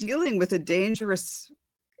you are dealing with a dangerous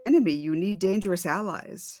enemy, you need dangerous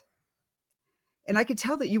allies. And I could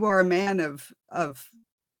tell that you are a man of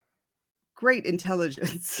great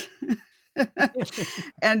intelligence.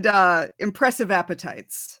 and impressive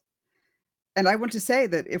appetites. And I want to say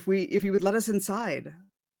that if you would let us inside,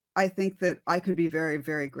 I think that I could be very,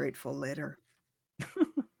 very grateful later.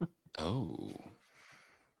 Oh.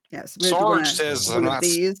 Yes. Sarge says I'm one of not.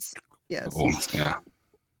 these. Yes. Oh, yeah.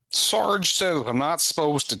 Sarge says I'm not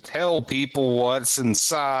supposed to tell people what's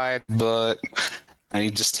inside, but and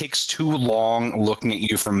he just takes too long looking at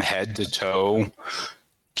you from head to toe,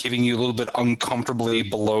 giving you a little bit uncomfortably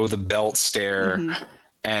below the belt stare,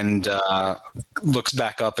 and looks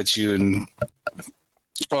back up at you and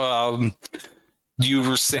you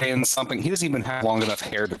were saying something. He doesn't even have long enough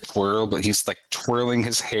hair to twirl, but he's like twirling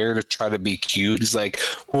his hair to try to be cute. He's like,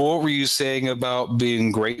 "What were you saying about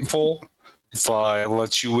being grateful if I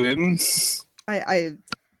let you in?" I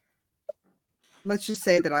let's just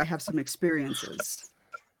say that I have some experiences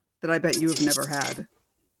that I bet you have never had.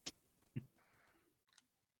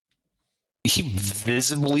 He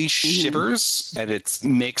visibly shivers, and it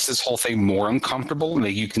makes this whole thing more uncomfortable.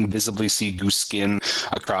 Like you can visibly see goose skin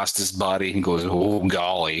across his body. He goes, "Oh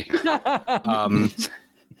golly!"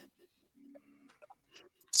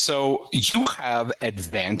 So you have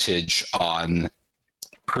advantage on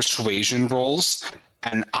persuasion rolls,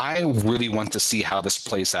 and I really want to see how this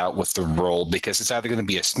plays out with the roll because it's either going to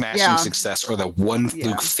be a smashing success or the one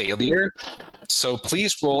fluke failure. So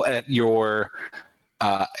please roll at your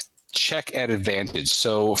check at advantage.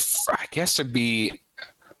 So I guess it'd be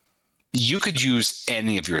you could use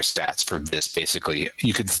any of your stats for this. Basically,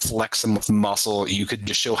 you could flex them with muscle. You could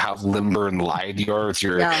just show how limber and lithe you are with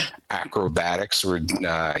your acrobatics or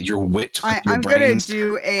your wit. With your I'm going to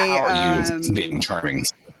do a being charming.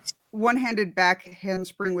 One-handed back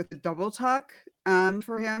handspring with a double tuck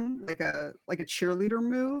for him, like a cheerleader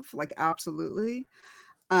move. Like absolutely.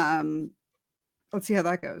 Let's see how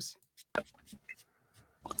that goes.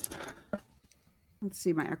 Let's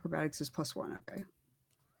see, my acrobatics is +1. Okay.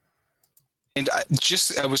 And I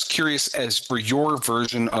was curious, as for your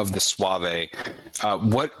version of the Suave,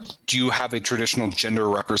 what do you have a traditional gender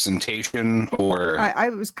representation or? I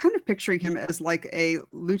was kind of picturing him as like a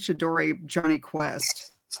luchador Johnny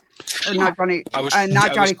Quest, or not Johnny,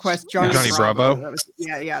 Johnny Quest, Johnny Bravo. That was,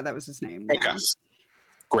 that was his name. Okay.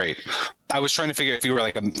 Great. I was trying to figure if you were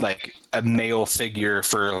like a male figure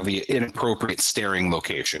for the inappropriate staring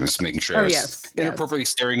location. Just making sure. Oh yes. Inappropriately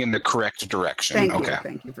staring in the correct direction.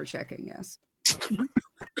 Thank you for checking. Yes.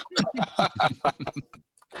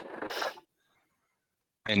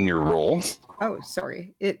 And your roll. Oh,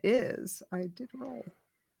 sorry. It is. I did roll.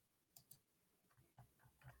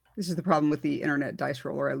 This is the problem with the internet dice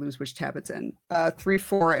roller. I lose which tab it's in. 3,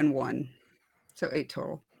 4, and 1. So 8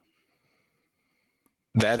 total.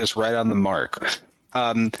 That is right on the mark.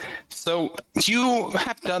 So you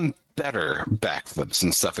have done better backflips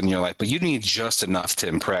and stuff in your life, but you need just enough to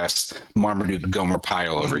impress Marmaduke Gomer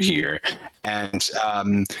Pyle over here. And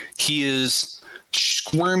he is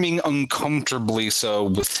squirming uncomfortably so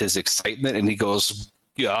with his excitement, and he goes,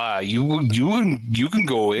 "Yeah, you can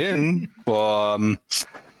go in.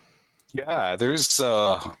 Yeah, there's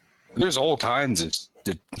all kinds of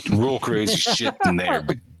real crazy shit in there,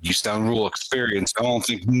 but you sound real experienced. I don't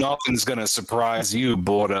think nothing's gonna surprise you,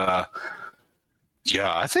 but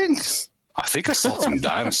yeah, I think I saw some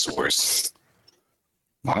dinosaurs.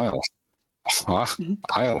 Wow,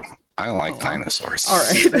 I like dinosaurs. All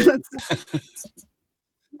right.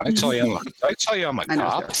 I tell you, I'm a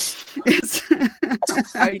cop. Yes.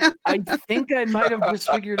 I think I might have just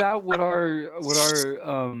figured out what our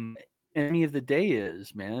enemy of the day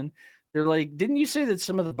is, man. They're like, didn't you say that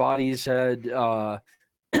some of the bodies had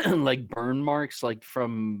like burn marks, like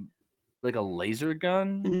from like a laser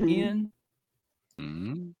gun, Ian?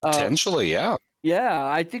 Potentially, yeah. Yeah,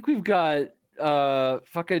 I think we've got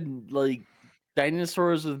fucking like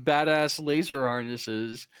dinosaurs with badass laser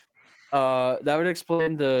harnesses. That would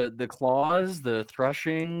explain the claws, the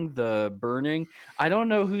threshing, the burning. I don't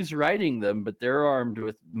know who's riding them, but they're armed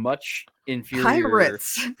with much inferior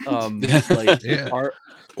Pirates.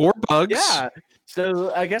 Or bugs. Yeah.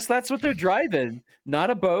 So I guess that's what they're driving. Not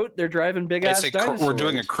a boat. They're driving big ass dinosaurs. We're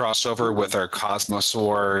doing a crossover with our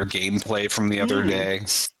Cosmosaur gameplay from the other day.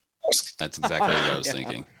 That's exactly what I was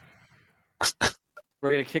thinking.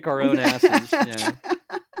 We're gonna kick our own asses. Yeah.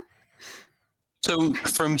 So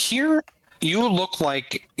from here, you look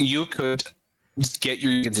like you could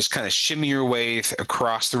you can just kind of shimmy your way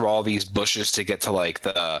across through all these bushes to get to like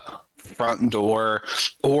the front door,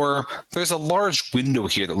 or there's a large window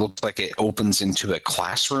here that looks like it opens into a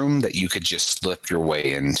classroom that you could just slip your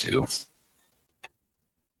way into.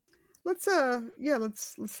 Let's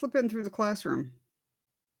slip in through the classroom.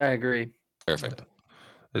 I agree. Perfect.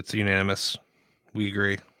 It's unanimous. We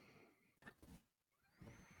agree.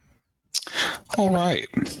 All right.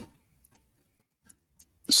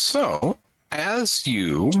 So, as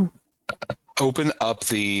you open up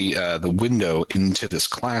the window into this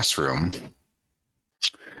classroom,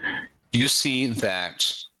 you see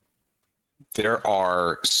that there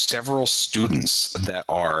are several students that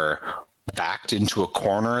are backed into a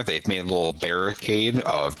corner. They've made a little barricade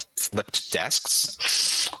of flipped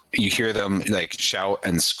desks. You hear them like shout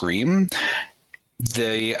and scream.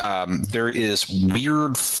 There is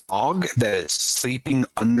weird fog that is sleeping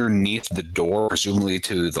underneath the door, presumably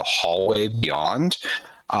to the hallway beyond.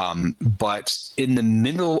 But in the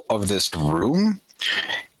middle of this room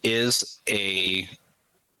is it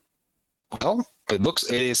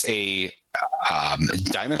is a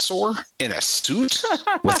dinosaur in a suit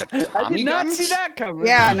with a I Tommy did not gun. see that coming.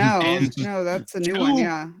 Yeah, no, And no, that's a new one. two-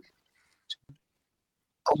 Yeah.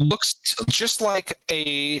 Looks just like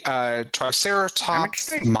a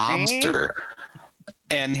Triceratops mobster,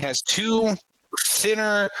 and has two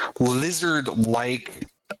thinner lizard-like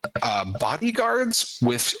bodyguards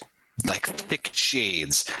with like thick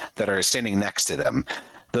shades that are standing next to them.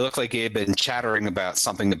 They look like they've been chattering about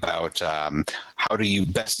something about how do you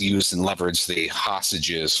best use and leverage the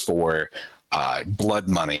hostages for blood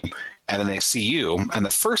money. And then they see you, and the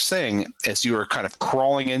first thing as you are kind of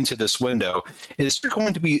crawling into this window is you're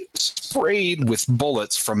going to be sprayed with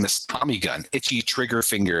bullets from this Tommy gun, itchy trigger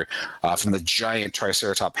finger from the giant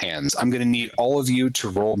Triceratops hands. I'm going to need all of you to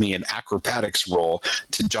roll me an acrobatics roll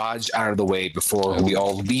to dodge out of the way before we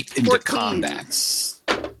all leap into 14. combat.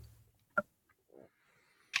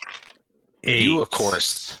 8. You, of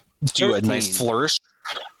course, do a nice 13. flourish.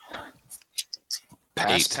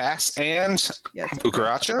 Pass, 8. pass, and Yes.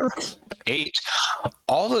 Cucaracha. 8.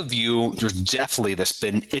 All of you, there's definitely this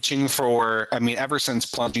been itching for, I mean, ever since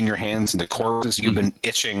plunging your hands into corpses, you've been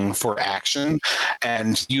itching for action,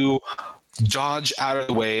 and you dodge out of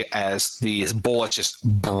the way as these bullets just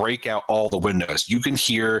break out all the windows. You can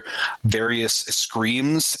hear various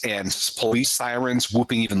screams and police sirens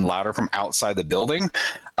whooping even louder from outside the building.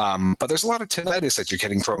 But there's a lot of tinnitus that you're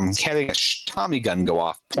getting from having a Tommy gun go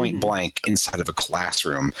off point blank inside of a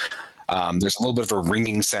classroom. There's a little bit of a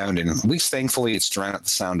ringing sound, and at least thankfully it's drowned out the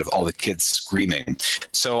sound of all the kids screaming.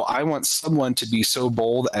 So I want someone to be so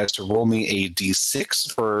bold as to roll me a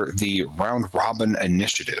d6 for the round robin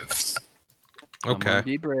initiative. Someone Okay.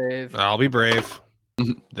 be brave. I'll be brave.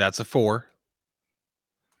 That's a 4.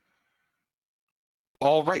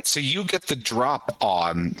 All right, so you get the drop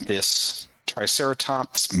on this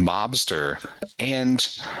Triceratops mobster, and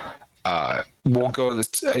we'll go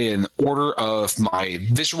in order of my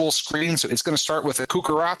visual screen. So it's going to start with a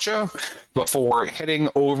Cucaracha before heading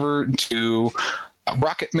over to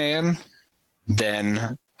Rocket Man,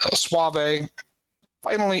 then Suave.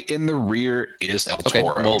 Finally, in the rear is El Okay.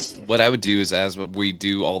 Toro. Well, what I would do is, as we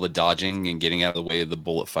do all the dodging and getting out of the way of the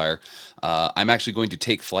bullet fire, I'm actually going to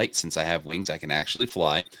take flight. Since I have wings, I can actually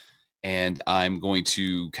fly, and I'm going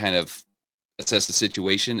to kind of assess the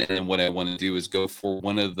situation. And then what I want to do is go for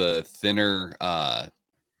one of the thinner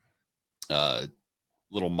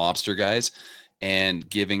little mobster guys and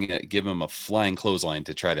give him a flying clothesline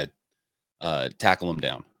to try to tackle him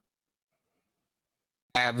down.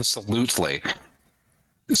 Absolutely.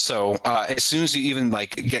 So as soon as you even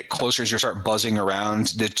like get closer, as you start buzzing around,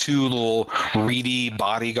 the two little reedy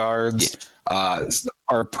bodyguards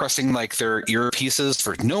are pressing like their earpieces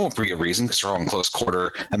for no real reason because they're all in close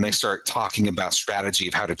quarter, and they start talking about strategy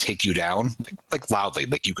of how to take you down, like loudly,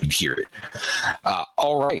 like you could hear it.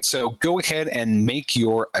 All right, so go ahead and make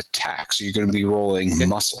your attack. So you're going to be rolling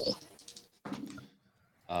muscle.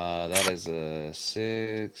 That is a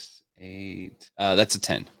 6, 8. That's a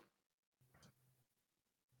 10.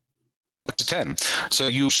 To 10. So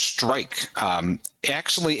you strike.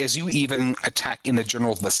 Actually, as you even attack in the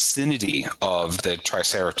general vicinity of the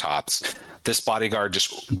Triceratops, this bodyguard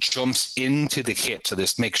just jumps into the hit to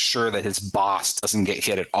this make sure that his boss doesn't get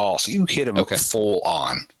hit at all. So you hit him full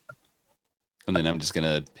on. And then I'm just going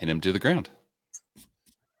to hit him to the ground.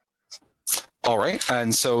 All right.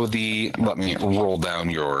 And so let me roll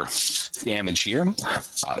down your damage here.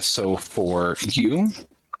 So for you,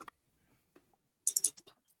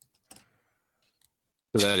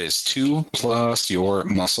 so that is 2 plus your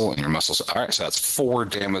muscle and your muscles. All right, so that's 4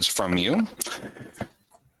 damage from you.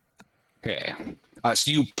 Okay.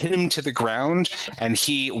 So you pin him to the ground, and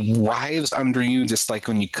he writhes under you just like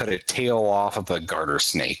when you cut a tail off of a garter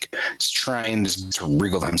snake. He's trying to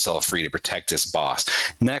wriggle himself free to protect his boss.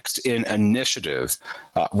 Next in initiative,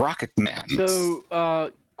 Rocket Man.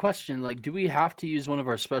 So, question, like, do we have to use one of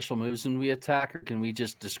our special moves when we attack, or can we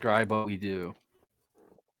just describe what we do?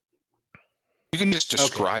 You can just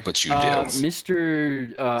describe what you do.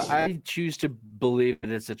 Mr. I choose to believe that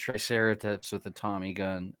it's a Triceratops with a Tommy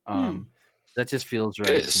gun. That just feels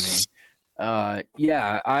right to me.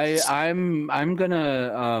 Yeah, I'm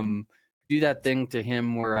gonna do that thing to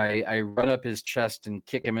him where I run up his chest and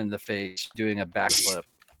kick him in the face, doing a backflip.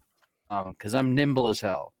 Because I'm nimble as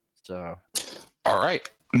hell. So. All right,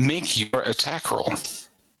 make your attack roll.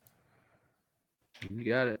 You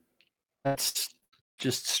got it. That's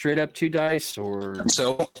just straight up 2 dice, or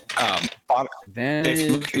So,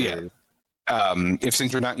 advantage. if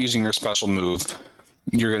since you're not using your special move,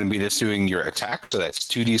 you're going to be just doing your attack. So that's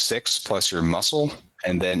 2d6 plus your muscle,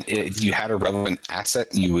 and then if you had a relevant asset,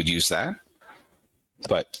 you would use that.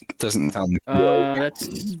 But it doesn't sound.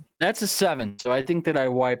 That's a 7. So I think that I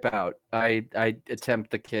wipe out. I attempt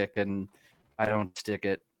the kick and I don't stick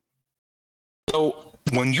it. So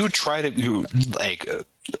when you try to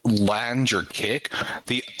land your kick,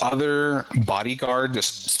 the other bodyguard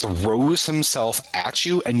just throws himself at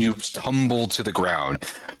you, and you tumble to the ground.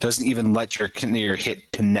 Doesn't even let your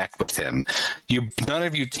hit connect with him. None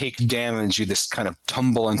of you take damage. You just kind of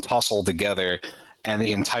tumble and tussle together. And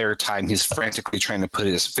the entire time, he's frantically trying to put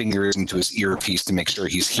his fingers into his earpiece to make sure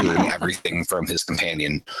he's hearing everything from his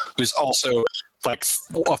companion, who's also like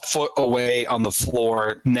a foot away on the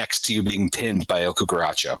floor next to you, being pinned by El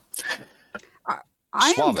Cucaracho.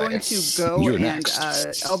 I am going to go and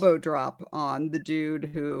elbow drop on the dude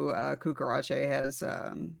who Cucarache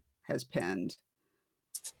has pinned.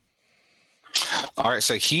 All right,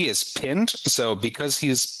 so he is pinned. So because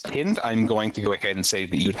he's pinned, I'm going to go ahead and say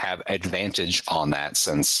that you'd have advantage on that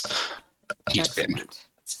since he's pinned.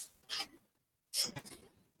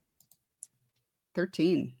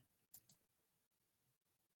 13.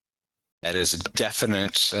 That is a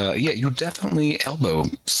definite. You definitely elbow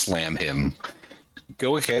slam him.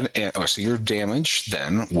 Go ahead and so your damage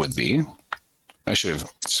then would be. I should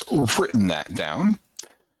have written that down.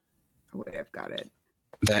 Oh, wait, I've got it.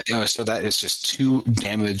 So that is just 2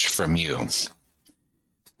 damage from you.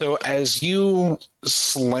 So as you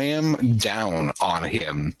slam down on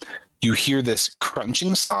him, you hear this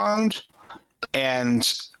crunching sound, and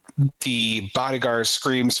the bodyguard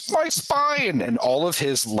screams, "My spine!" And all of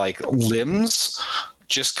his limbs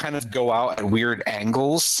just kind of go out at weird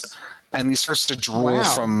angles, and he starts to drool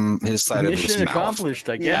from his side of his mouth. Mission accomplished,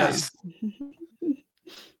 I guess.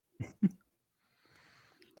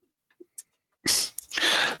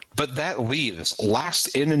 But that leaves last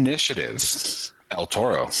in initiative, El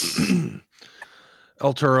Toro.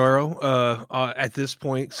 El Toro, at this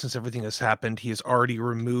point, since everything has happened, he has already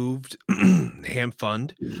removed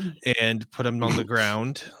Hamfund and put him on the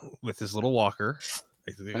ground with his little walker.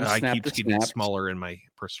 I keep getting smaller in my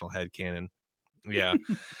personal headcanon. Yeah.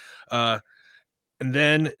 And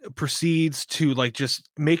then proceeds to just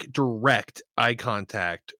make direct eye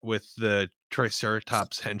contact with the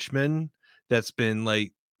Triceratops henchman that's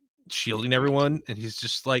been shielding everyone, and he's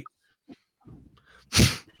just and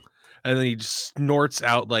then he just snorts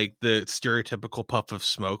out the stereotypical puff of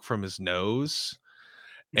smoke from his nose,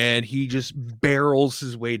 and he just barrels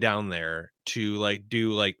his way down there to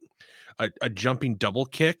do a jumping double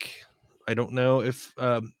kick. I don't know if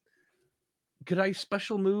could I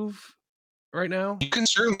special move right now? You can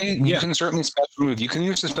certainly special move. You can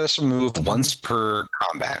use the special move once per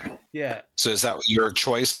combat. Yeah. So is that what your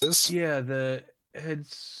choice is? Yeah, the head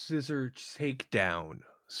scissor takedown.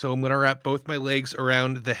 So I'm going to wrap both my legs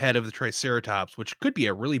around the head of the Triceratops, which could be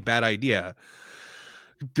a really bad idea,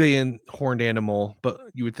 being horned animal, but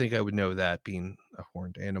you would think I would know that, being a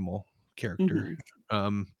horned animal character.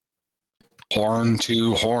 Mm-hmm. Horn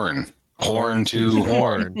to horn. Horn to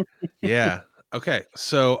horn. Yeah. Okay.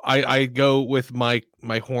 So I go with my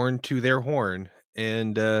horn to their horn,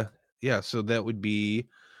 and so that would be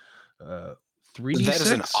 3d6. That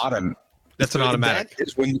is an automatic. That's an automatic.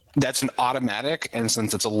 That's an automatic, and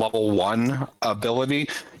since it's a level 1 ability,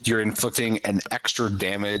 you're inflicting an extra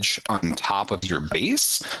damage on top of your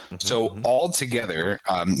base. Mm-hmm. So altogether,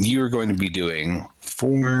 you're going to be doing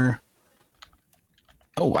 4.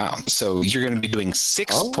 Oh wow! So you're going to be doing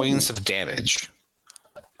 6 points of damage.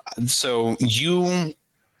 So wait,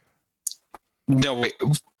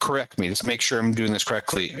 correct me. Just make sure I'm doing this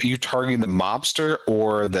correctly. Are you targeting the mobster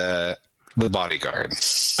or the bodyguard?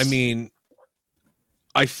 I mean,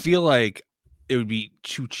 I feel like it would be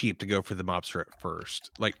too cheap to go for the mobster at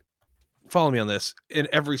first. Follow me on this. In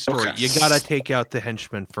every story, you got to take out the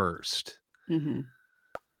henchman first. Mm-hmm.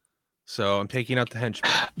 So I'm taking out the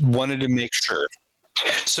henchman. Wanted to make sure.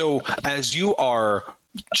 So as you are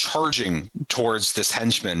charging towards this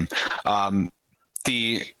henchman,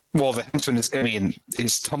 the Well, the henchman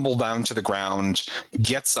is tumbled down to the ground,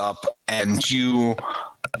 gets up, and you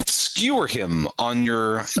skewer him on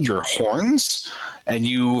your horns, and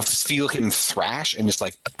you feel him thrash and just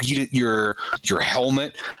like beat at your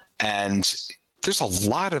helmet, and there's a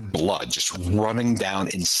lot of blood just running down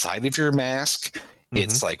inside of your mask.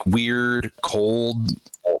 It's like weird, cold,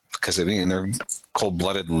 because they're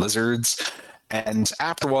cold-blooded lizards. And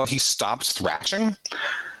after a while, he stops thrashing,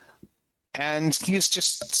 and he's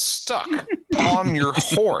just stuck on your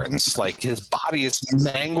horns. Like his body is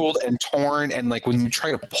mangled and torn, and like when you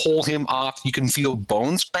try to pull him off, you can feel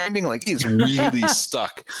bones grinding. Like he's really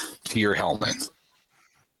stuck to your helmet.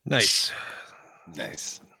 Nice.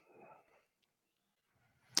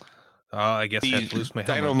 I guess I have to lose my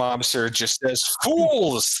Dino helmet. Mobster just says,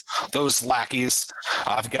 "Fools! Those lackeys!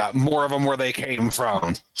 I've got more of them where they came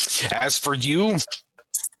from. As for you,"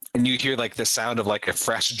 and you hear like the sound of like a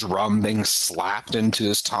fresh drum being slapped into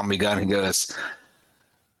his Tommy gun. He goes,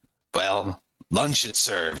 "Well, lunch is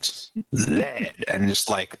served, lead," and just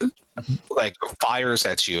like fires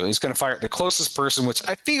at you. He's going to fire at the closest person, which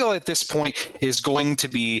I feel at this point is going to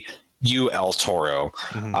be you, El Toro.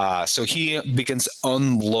 So he begins to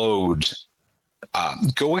unload.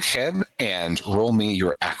 Go ahead and roll me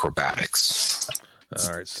your acrobatics.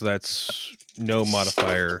 All right, so that's no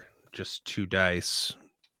modifier, just 2 dice.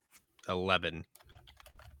 11.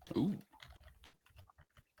 Ooh.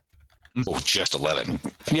 Oh, just 11.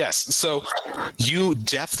 Yes. So you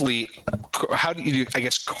definitely, how do you, I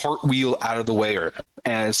guess, cartwheel out of the way, or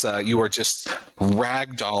as you are just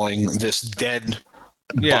ragdolling this dead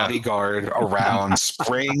bodyguard around,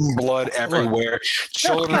 spraying blood everywhere.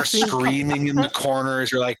 Children are screaming in the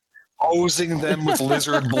corners. You're like hosing them with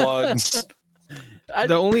lizard blood.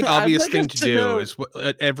 The only obvious like thing us to to do know- is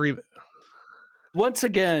every. Once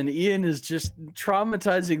again, Ian is just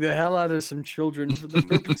traumatizing the hell out of some children for the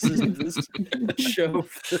purposes of this show.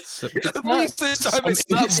 So, At least this time it's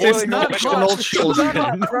not it's boiling not over. fictional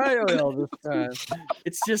children, Fry oil this time.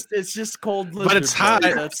 It's just cold lizard but it's hot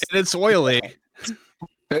blood. and That's it's oily.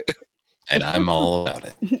 And I'm all about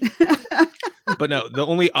it. But no, the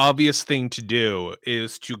only obvious thing to do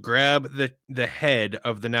is to grab the head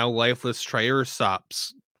of the now lifeless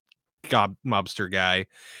Triceratops mobster guy,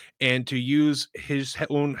 and to use his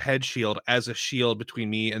own head shield as a shield between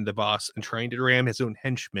me and the boss, and trying to ram his own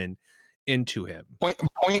henchman into him.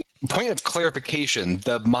 Point of clarification: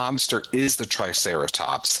 the mobster is the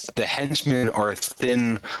Triceratops. The henchmen are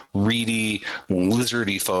thin, reedy,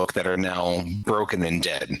 lizardy folk that are now broken and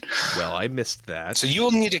dead. Well, I missed that. So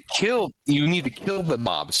you'll need to kill. You need to kill the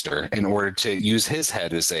mobster in order to use his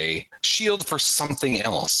head as a shield for something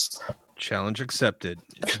else. Challenge accepted.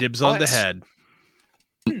 Dibs on the head.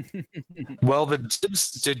 Well, the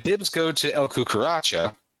dibs go to El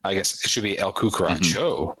Cucaracha. I guess it should be El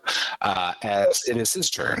Cucaracho, as it is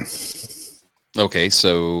his turn. Okay,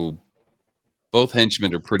 so both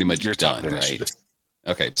henchmen are pretty much Your top done, right? initiative.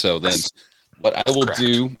 Okay, so then what I will Correct.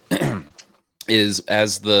 do is,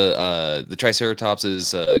 as the Triceratops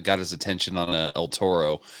has got his attention on El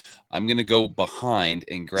Toro, I'm gonna go behind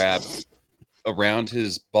and grab around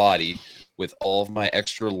his body with all of my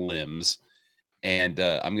extra limbs, and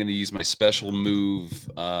I'm gonna use my special move.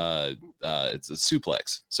 It's a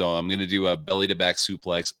suplex, so I'm gonna do a belly to back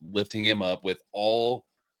suplex, lifting him up with all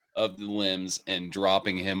of the limbs and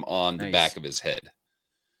dropping him on the back of his head.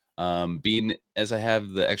 Being as I have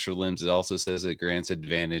the extra limbs, it also says it grants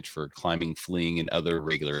advantage for climbing, fleeing, and other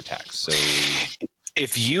regular attacks. So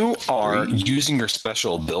if you are using your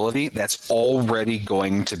special ability, that's already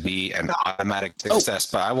going to be an automatic success.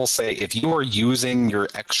 But I will say, if you are using your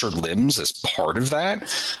extra limbs as part of that,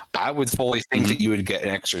 I would fully think that you would get an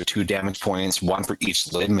extra 2 damage points, 1 for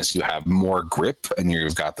each limb, as you have more grip and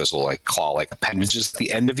you've got this little like claw-like appendages at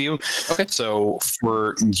the end of you. Okay. So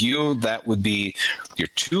for you, that would be your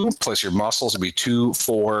 2 plus your muscles would be 2,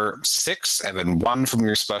 4, 6, and then 1 from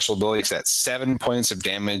your special ability. So that's 7 points of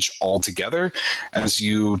damage altogether. As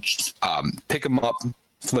you pick him up,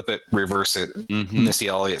 flip it, reverse it, Missy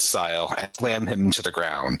Elliott style, and slam him to the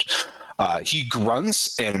ground. He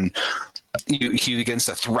grunts and he begins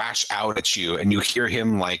to thrash out at you, and you hear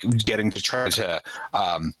him like getting to try to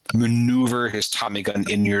maneuver his Tommy gun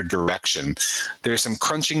in your direction. There's some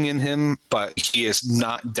crunching in him, but he is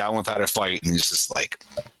not down without a fight, and he's just like,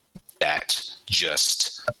 that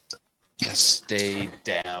just stay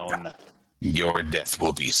down. Your death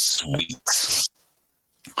will be sweet.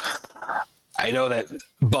 I know that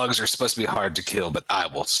bugs are supposed to be hard to kill, but I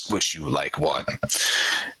will squish you like one.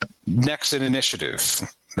 Next in initiative,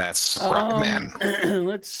 that's Rockman.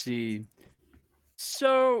 Let's see.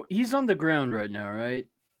 So he's on the ground right now, right?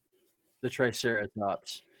 The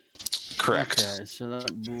Triceratops. Correct. Okay, so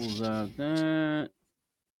that rules out that.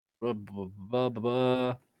 Blah, blah, blah, blah,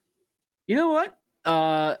 blah. You know what?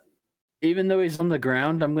 Even though he's on the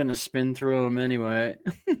ground, I'm gonna spin through him anyway.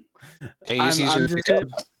 Hey, I'm it's easier to just pick gonna,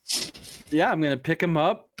 up. yeah, I'm gonna pick him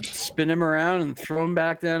up, spin him around, and throw him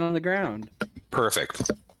back down on the ground.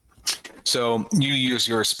 Perfect. So you use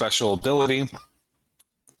your special ability,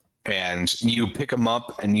 and you pick him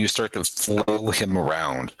up, and you start to flail him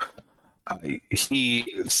around. He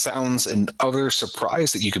sounds in utter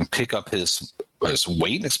surprise that you can pick up his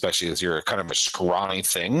weight, especially as you're kind of a scrawny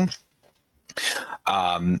thing.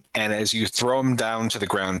 And as you throw him down to the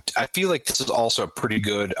ground, I feel like this is also a pretty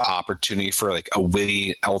good opportunity for like a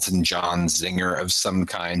witty Elton John zinger of some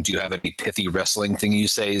kind. Do you have any pithy wrestling thing you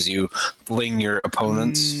say as you fling your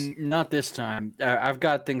opponents? Not this time. I've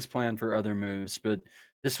got things planned for other moves, but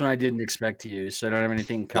this one I didn't expect to use, so I don't have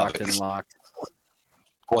anything cocked and locked.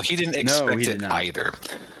 Well, he didn't No, expect he did it not. either.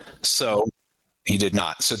 So he did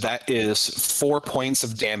not. So that is 4 points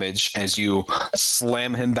of damage as you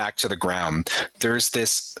slam him back to the ground. There's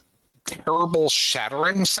this terrible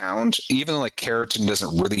shattering sound. Even like keratin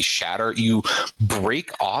doesn't really shatter, you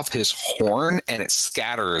break off his horn and it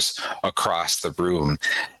scatters across the room.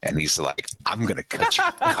 And he's like, I'm going to cut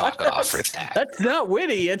your cock off for that. That's not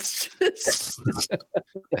witty. It's just...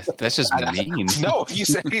 That's just mean. No,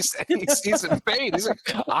 he's in pain. He's like,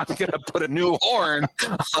 I'm going to put a new horn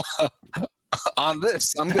on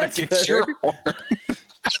this. I'm going to get your horn.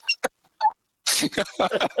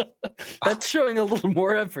 That's showing a little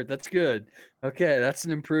more effort. That's good. Okay, that's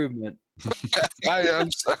an improvement. I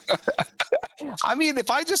mean, if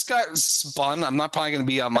I just got spun, I'm not probably going to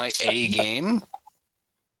be on my A game.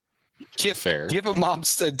 Fair. Give a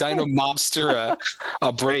Dino Mobster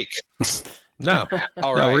a break. No.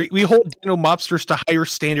 All No, right. we hold Dino Mobsters to higher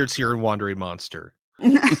standards here in Wandering Monster.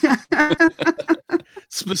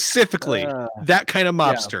 Specifically, that kind of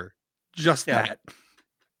mobster. Just that.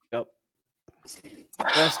 Yep.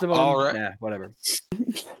 Rest of them, All right. yeah, whatever.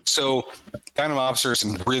 So, Dino Mobster is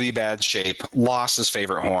in really bad shape. Lost his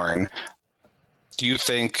favorite horn. Do you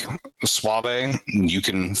think, Suave, you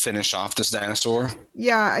can finish off this dinosaur?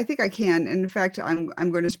 Yeah, I think I can. In fact, I'm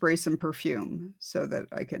going to spray some perfume so that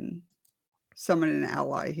I can summon an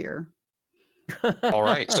ally here. All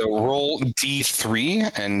right. So roll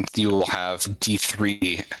D3, and you will have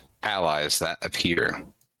D3 allies that appear.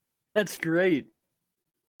 That's great.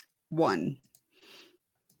 1.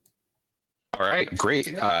 All right,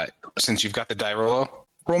 great. Since you've got the die roll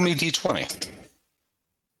me D20.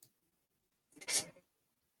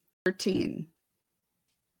 13.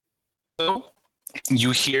 So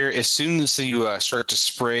you hear, as soon as you start to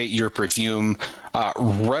spray your perfume,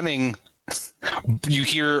 running, you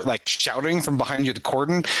hear like shouting from behind you, the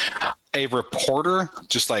cordon. A reporter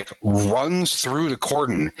just like runs through the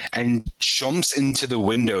cordon and jumps into the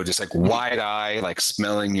window, just like wide eye, like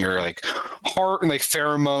smelling your like heart and like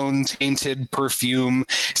pheromone tainted perfume.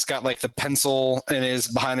 He's got like the pencil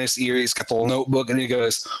behind his ear. He's got the little notebook, and he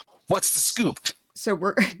goes, "What's the scoop?" So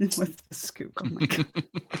we're with the scoop. Oh my god.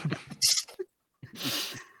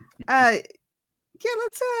 Yeah,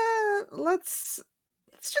 let's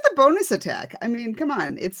do the bonus attack. I mean, come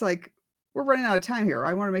on. It's like we're running out of time here.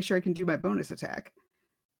 I want to make sure I can do my bonus attack.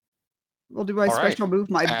 We'll do my special move,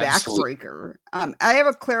 my backbreaker. I have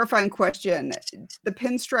a clarifying question. The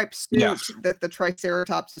pinstripe suit that the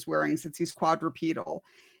Triceratops is wearing, since he's quadrupedal,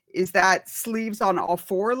 is that sleeves on all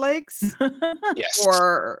 4 legs? Yes.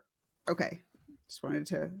 Or okay. Just wanted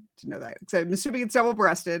to know that. So I'm assuming it's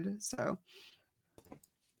double-breasted. So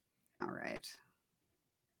all right.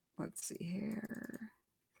 Let's see here.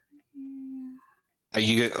 Are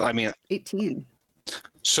you? I mean, 18.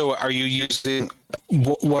 So, are you using?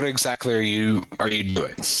 What exactly are you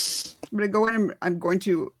doing? I'm gonna go in and I'm going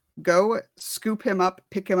to go scoop him up,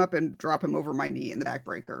 pick him up, and drop him over my knee in the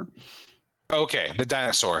backbreaker. Okay, the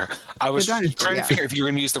dinosaur. I was trying to figure if you were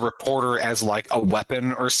going to use the reporter as like a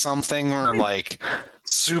weapon or something, or like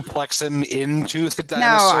suplex him into the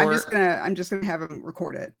dinosaur. No, I'm just gonna have him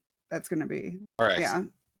record it. That's gonna be all right. Yeah.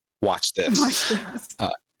 Watch this.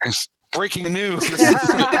 Breaking news.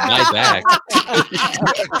 My back.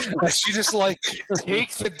 You just like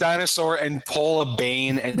take the dinosaur and pull a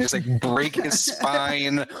Bane and just like break his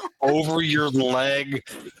spine over your leg.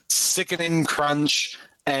 Sickening crunch.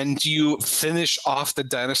 And you finish off the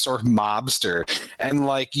dinosaur mobster, and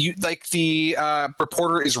the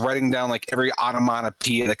reporter is writing down like every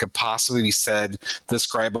onomatopoeia that could possibly be said to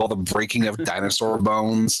describe all the breaking of dinosaur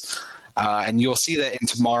bones. And you'll see that in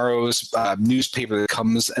tomorrow's newspaper that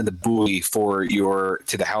comes in the buoy for to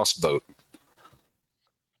the houseboat.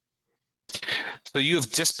 So you have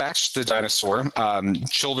dispatched the dinosaur.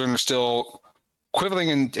 Children are still quivering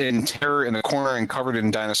in terror in the corner and covered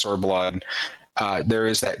in dinosaur blood. There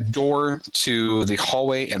is that door to the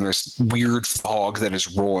hallway, and there's weird fog that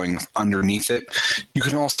is rolling underneath it. You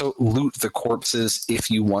can also loot the corpses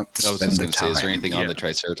if you want to I was spend just the going to say, time. is there anything on Yeah. the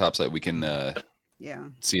Triceratops that we can Yeah.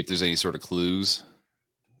 see if there's any sort of clues?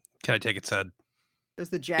 Can I take its head? Does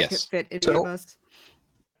the jacket Yes. fit any So- of us?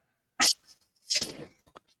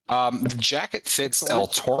 The jacket fits El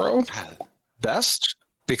Toro best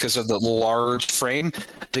because of the large frame.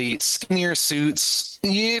 The skinnier suits,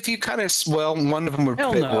 if you kind of, well, one of them would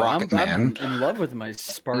Hell fit no, Rocket Man. I'm in love with my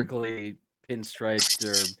sparkly pinstriped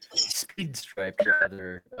or speed striped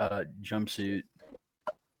rather jumpsuit.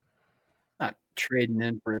 Not trading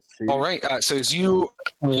in for a suit. All right. So as you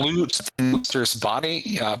loot the monster's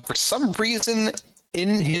body, for some reason,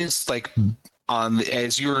 in his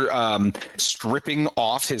as you're stripping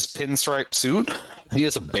off his pinstripe suit, he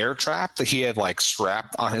has a bear trap that he had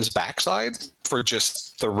strapped on his backside for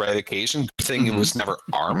just the red occasion. Good thing it was never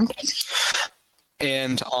armed.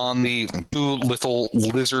 And on the two little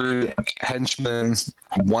lizard henchmen,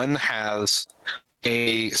 one has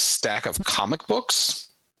a stack of comic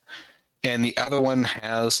books, and the other one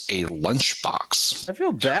has a lunchbox. I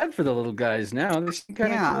feel bad for the little guys now. They seem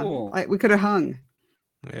kind of Yeah. cool. We could have hung.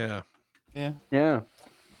 Yeah. Yeah.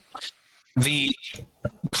 The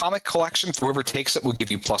comic collection, for whoever takes it, will give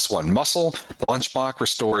you +1 muscle. The lunchbox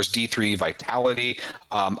restores D3 vitality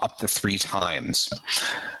up to 3 times.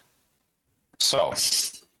 So,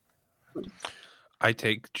 I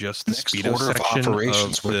take just the Next Speedo order of section of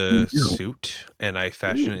operations, what do the you do? suit, and I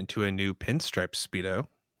fashion it into a new pinstripe Speedo.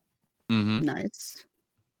 Mm-hmm. Nice.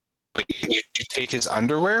 you take his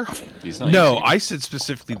underwear? He's not No, using it. I said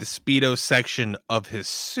specifically the Speedo section of his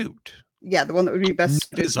suit. Yeah, the one that would be best Not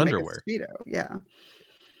suited his to make a underwear. Speedo. Yeah.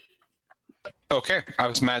 Okay, I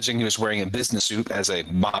was imagining he was wearing a business suit as a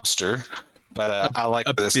mobster, but I like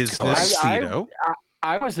A this. business Speedo.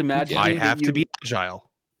 I was imagining I that have you, to be agile.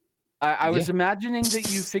 I was imagining that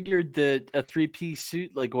you figured that a 3-piece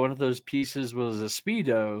suit, like one of those pieces, was a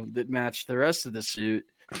Speedo that matched the rest of the suit.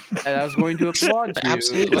 And I was going to applaud you.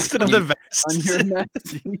 Absolutely. Instead of the vest. on your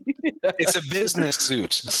message. It's a business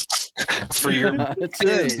suit for your That's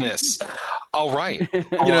right. business. All right. You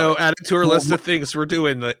know, add it to our list of things we're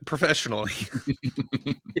doing professionally.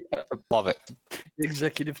 Love it.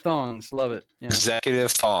 Executive thongs, love it. Yeah.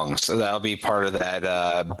 Executive thongs. So that'll be part of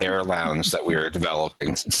that bear lounge that we're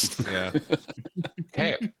developing. Yeah.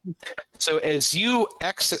 Okay. So as you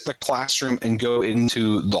exit the classroom and go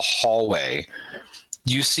into the hallway,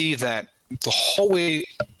 you see that the hallway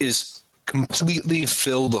is completely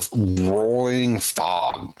filled with rolling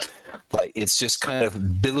fog. Like it's just kind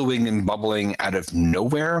of billowing and bubbling out of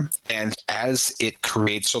nowhere. And as it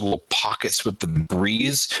creates little pockets with the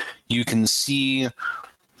breeze, you can see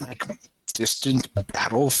like distant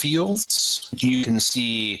battlefields. You can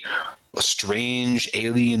see strange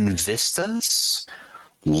alien vistas,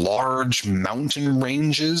 large mountain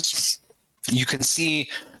ranges. You can see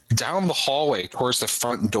down the hallway towards the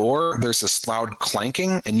front door, there's this loud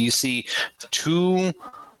clanking, and you see two,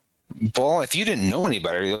 well, if you didn't know any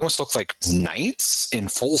better, they almost look like knights in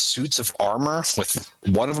full suits of armor, with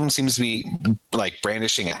one of them seems to be like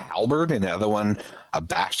brandishing a halberd and the other one a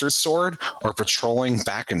bastard sword, or patrolling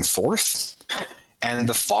back and forth. And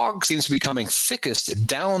the fog seems to be becoming thickest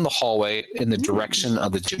down the hallway in the direction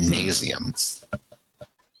of the gymnasium.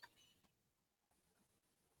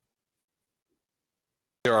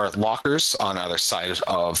 There are lockers on either side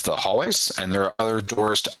of the hallways, and there are other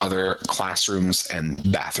doors to other classrooms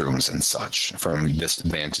and bathrooms and such from this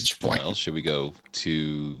vantage point. Well, should we go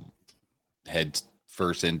to head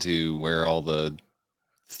first into where all the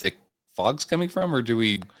thick fog's coming from, or do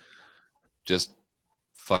we just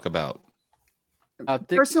fuck about?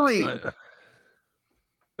 Personally,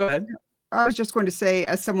 Go ahead. I was just going to say,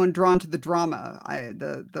 as someone drawn to the drama,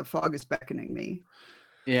 the fog is beckoning me.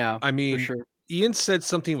 Yeah, I mean, for sure. Ian said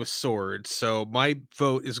something with swords, so my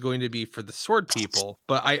vote is going to be for the sword people,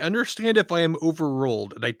 but I understand if I am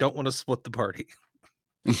overruled and I don't want to split the party.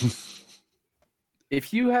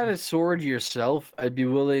 If you had a sword yourself, I'd be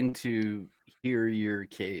willing to hear your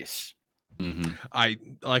case.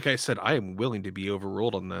 Like I said, I am willing to be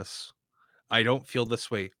overruled on this. I don't feel this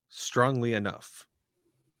way strongly enough.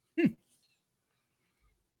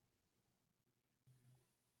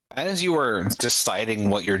 As you are deciding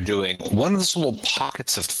what you're doing, one of those little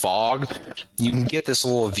pockets of fog, you can get this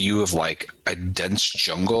little view of like a dense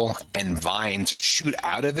jungle, and vines shoot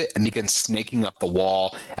out of it and begin snaking up the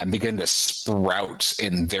wall and begin to sprout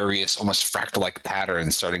in various almost fractal-like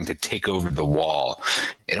patterns, starting to take over the wall.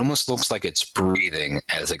 It almost looks like it's breathing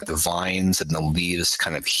as like the vines and the leaves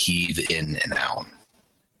kind of heave in and out.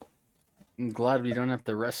 I'm glad we don't have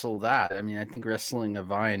to wrestle that. I mean, I think wrestling a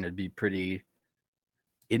vine would be pretty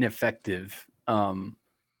ineffective,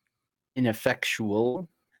 ineffectual,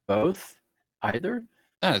 both, either.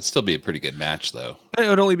 It'd still be a pretty good match, though. It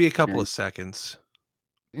would only be a couple of seconds.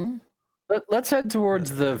 Let's head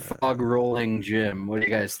towards the fog rolling gym. What do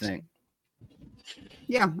you guys think?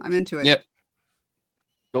 Yeah, I'm into it. Yep.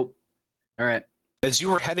 Nope. All right. As you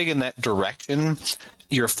were heading in that direction,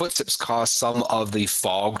 your footsteps caused some of the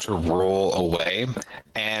fog to roll away,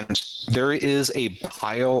 and there is a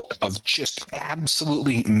pile of just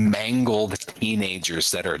absolutely mangled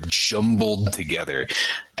teenagers that are jumbled together.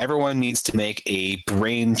 Everyone needs to make a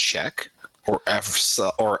brain check or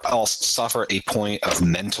else suffer a point of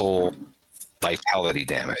mental vitality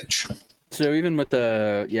damage. So even with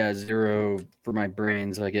the 0 for my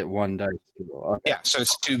brains, I get 1 dice. Okay. Yeah, so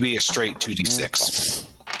it's to be a straight 2d6.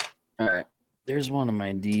 All right. There's one of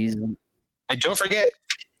my D's. And don't forget,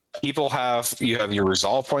 you have your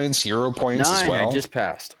resolve points, hero points 9. as well. I just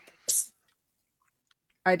passed.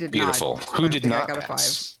 I did Beautiful. not. Who did not I got a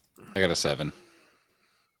pass? 5. I got a 7.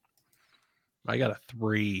 I got a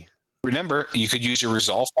 3. Remember, you could use your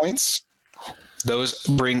resolve points. Those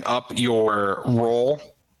bring up your roll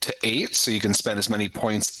to 8, so you can spend as many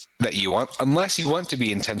points that you want, unless you want to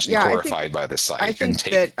be intentionally horrified by this site. I think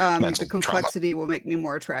that mental the complexity will make me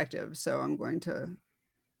more attractive, so I'm going to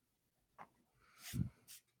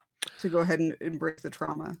go ahead and embrace the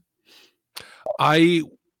trauma. I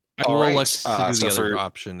All will right, elect to do so the other for-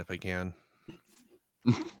 option if I can.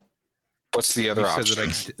 What's the other You said option? that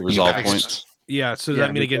I could- The resolve You points. Yeah, so does Yeah,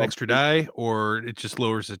 that mean I get an resolve extra die, or it just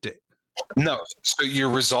lowers it to... No. So your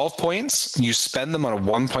resolve points, you spend them on a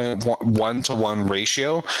 1.1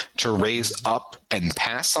 ratio to raise up and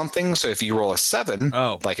pass something. So if you roll a 7,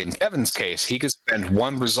 like in Kevin's case, he could spend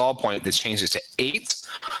 1 resolve point that changes to 8.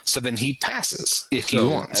 So then he passes if he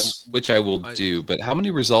wants. Which I will do. But how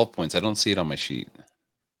many resolve points? I don't see it on my sheet.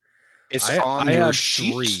 It's I on your have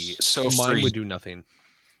sheet. 3, So mine would do nothing.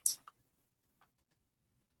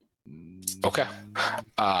 Okay.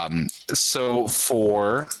 So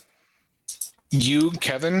for you,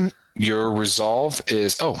 Kevin, your resolve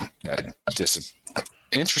is just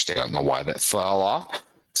interesting. I don't know why that fell off.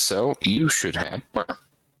 So you should have.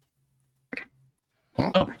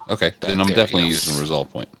 Oh, okay. Then I'm There definitely you go. using a resolve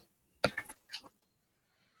point.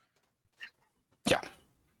 Yeah.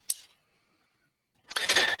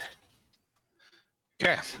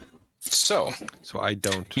 Okay. So I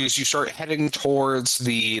don't. as you start heading towards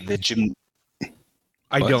the gym.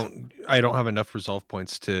 I What? don't have enough resolve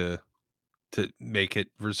points to make it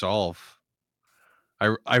resolve.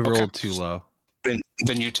 I rolled too low.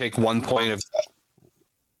 Then you take 1 point of.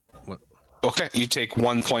 What? Okay, you take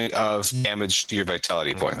 1 point of damage to your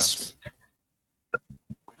vitality points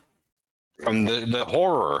from the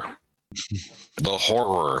horror. The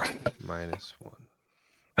horror. -1.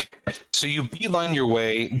 So you beeline your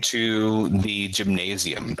way to the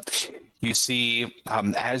gymnasium. You see,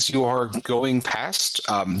 as you are going past,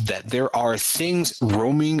 that there are things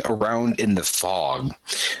roaming around in the fog.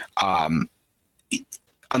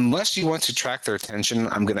 Unless you want to track their attention,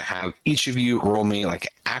 I'm going to have each of you roll me like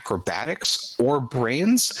acrobatics or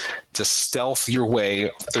brains to stealth your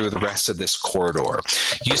way through the rest of this corridor.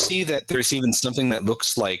 You see that there's even something that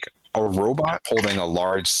looks like a robot holding a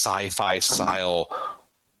large sci-fi style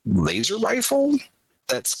laser rifle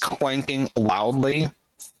that's clanking loudly,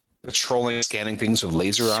 patrolling, scanning things with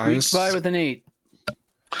laser eyes. Squeaks by with an 8.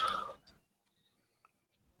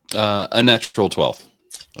 A natural 12.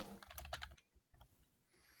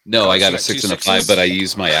 No, I got you a got 6 2 and a 5, sixes? but I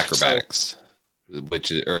use my acrobatics,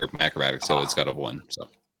 so it's got a 1. So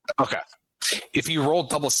Okay. If you roll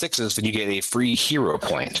double 6s, then you get a free hero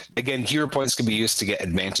point. Again, hero points can be used to get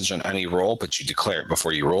advantage on any roll, but you declare it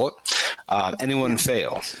before you roll it. Anyone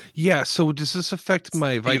fail? Yeah, so does this affect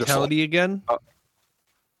my vitality again?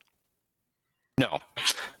 No.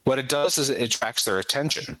 What it does is it attracts their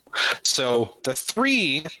attention. So the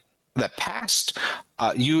 3 that past.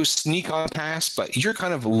 You sneak on past, but you're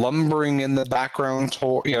kind of lumbering in the background,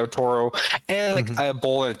 Toro, and like a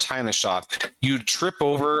bowl in a china shop. You trip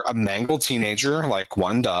over a mangled teenager, like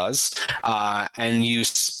one does, and you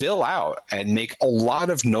spill out and make a lot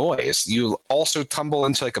of noise. You also tumble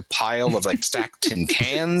into like a pile of like stacked tin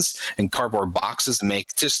cans and cardboard boxes and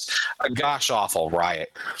make just a gosh awful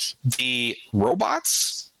riot. The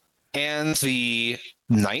robots and the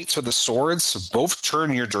knights with the swords both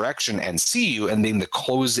turn your direction and see you and then to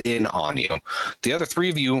close in on you. The other three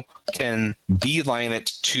of you can beeline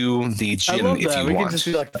it to the I gym love if that. you We want. can just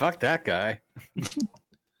be like, fuck that guy.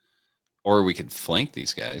 Or we could flank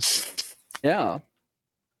these guys. Yeah.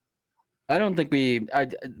 I don't think I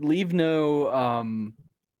leave no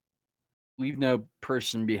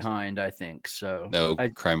person behind, I think. So No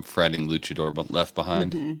crime fighting luchador but left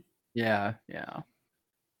behind. Mhm. yeah.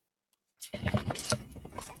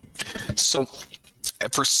 So,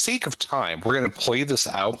 for sake of time, we're going to play this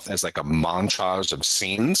out as like a montage of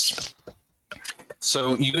scenes.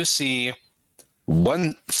 So you see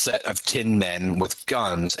one set of tin men with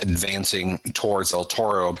guns advancing towards El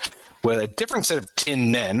Toro, with a different set of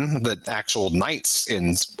tin men, the actual knights,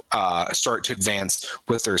 start to advance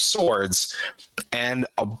with their swords, and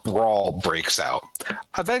a brawl breaks out.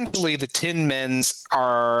 Eventually, the tin men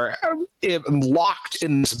are locked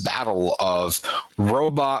in this battle of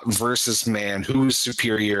robot versus man, who's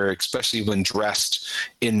superior, especially when dressed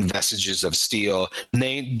in vestiges of steel. And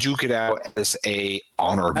they duke it out as a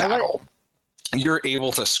honor battle. You're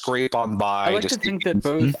able to scrape on by. I like to think that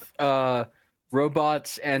both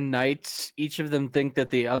robots and knights, each of them think that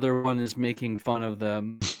the other one is making fun of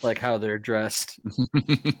them, like how they're dressed.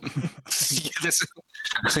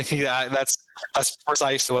 Yeah, that's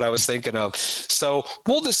precisely what I was thinking of. So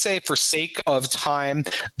we'll just say, for sake of time,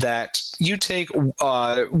 that you take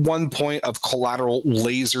 1 point of collateral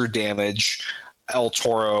laser damage, El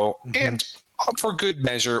Toro, and for good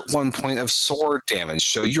measure, 1 point of sword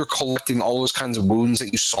damage. So you're collecting all those kinds of wounds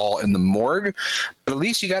that you saw in the morgue, but at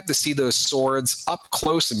least you got to see those swords up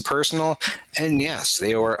close and personal. And yes,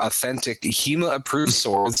 they were authentic HEMA-approved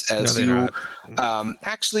swords. As No, you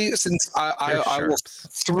actually, since I will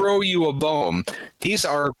sharps. throw you a bone, these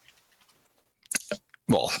are,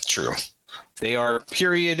 well, true. They are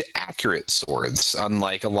period accurate swords,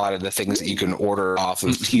 unlike a lot of the things that you can order off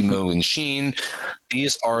of Temu and Shein.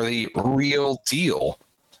 These are the real deal.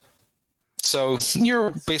 So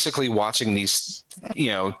you're basically watching these,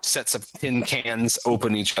 sets of tin cans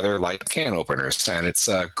open each other like can openers, and it's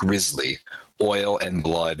grisly. Oil and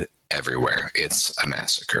blood everywhere. It's a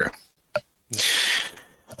massacre.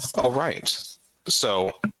 All right.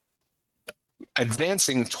 So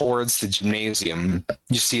advancing towards the gymnasium,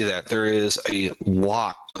 you see that there is a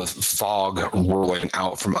lot of fog rolling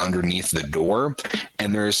out from underneath the door,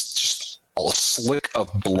 and there's just a slick of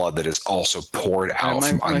blood that is also poured out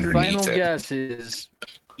from my underneath final it. guess is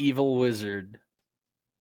evil wizard.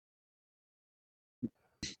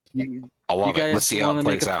 You I love it. Let's guys see how want it to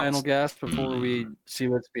make plays a out. final guess before we see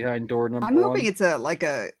what's behind door number I'm one? hoping it's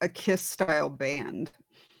a Kiss style band.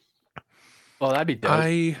 Oh, that'd be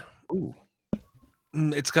dope.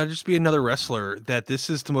 It's got to just be another wrestler that this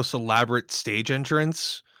is the most elaborate stage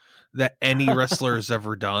entrance that any wrestler has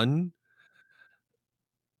ever done,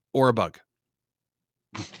 or a bug.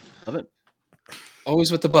 Love it. Always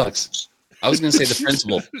with the bugs. I was going to say the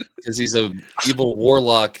principal because he's a evil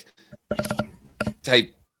warlock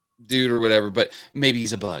type dude or whatever, but maybe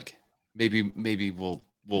he's a bug. Maybe we'll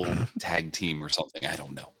tag team or something. I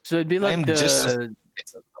don't know. So it'd be like I'm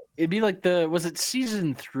was it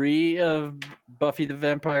season 3 of Buffy the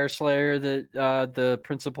Vampire Slayer that the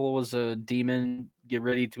principal was a demon get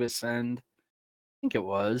ready to ascend? I think it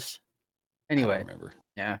was. I don't Anyway, remember.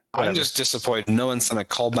 yeah. I'm just disappointed no one's going to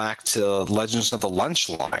call back to Legends of the Lunch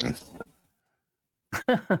Line.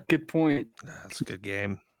 Good point. That's a good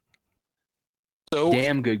game. So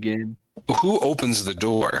Damn good game. who opens the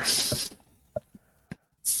door?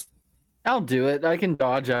 I'll do it. I can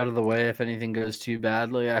dodge out of the way if anything goes too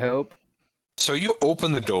badly, I hope. So you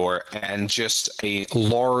open the door, and just a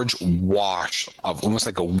large wash of almost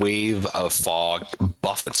like a wave of fog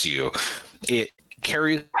buffets you. It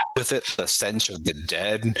carries with it the stench of the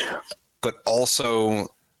dead, but also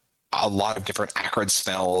a lot of different acrid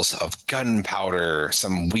smells of gunpowder,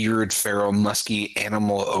 some weird feral musky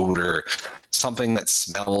animal odor, something that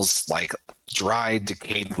smells like dried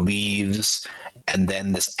decayed leaves, and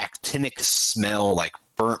then this actinic smell like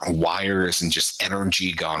burnt wires and just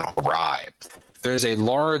energy gone awry. There's a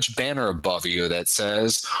large banner above you that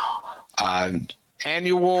says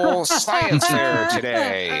annual science fair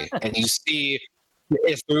today, and you see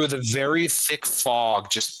through the very thick fog,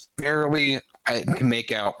 just barely I can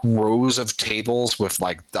make out rows of tables with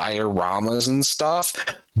like dioramas and stuff.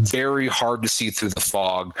 Very hard to see through the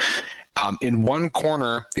fog. In one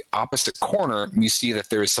corner, the opposite corner, you see that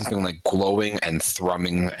there is something like glowing and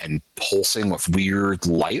thrumming and pulsing with weird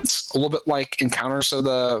lights, a little bit like Encounters of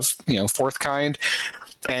the Fourth Kind.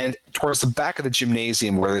 And towards the back of the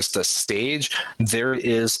gymnasium, where there's the stage, there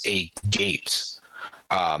is a gate.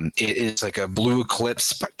 It is like a blue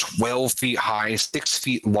eclipse, about 12 feet high, 6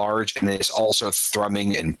 feet large, and it is also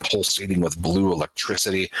thrumming and pulsating with blue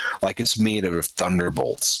electricity, like it's made of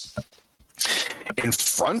thunderbolts. In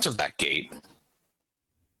front of that gate,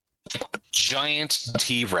 giant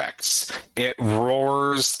T-Rex. It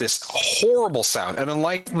roars this horrible sound, and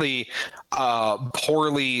unlike the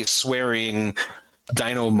poorly swearing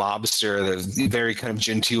Dino Mobster, the very kind of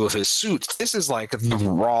genteel of his suits, this is like the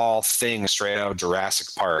raw thing straight out of Jurassic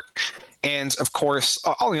Park. And of course,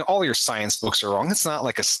 all your science books are wrong. It's not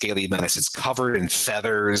like a scaly menace. It's covered in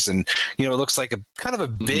feathers, and it looks like a kind of a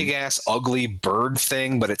big ass ugly bird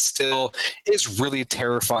thing, but it still is really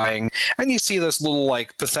terrifying. And you see those little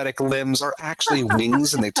like pathetic limbs are actually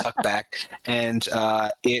wings, and they tuck back, and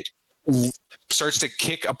it starts to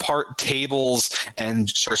kick apart tables and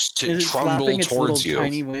starts to trundle towards you.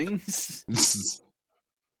 Tiny wings.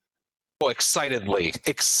 Oh, excitedly.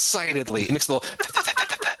 It makes a little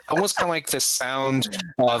almost kind of like the sound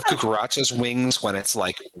of Cucaracha's wings when it's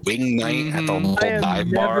like wing night at the local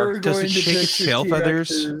dive bar. Does it shake its tail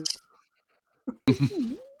feathers?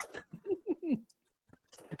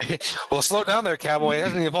 Well, slow down there, cowboy. It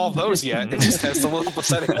hasn't evolved those yet. It just has the little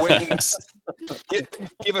pathetic wings.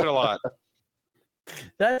 Give it a lot.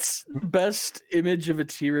 That's the best image of a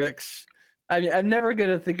T-Rex. I mean, I'm never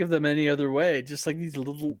gonna think of them any other way. Just like these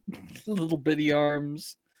little bitty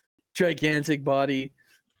arms, gigantic body,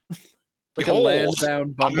 like a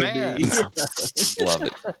land-bound bumblebee. Love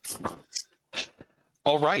it.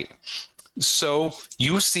 All right. So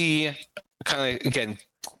you see, kind of again,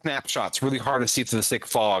 snapshots. Really hard to see through the thick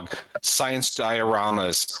fog. Science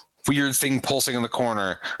dioramas. Weird thing pulsing in the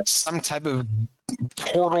corner. Some type of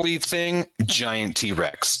portal-y thing. Giant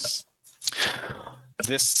T-Rex.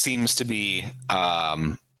 This seems to be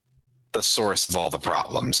the source of all the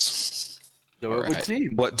problems. So it would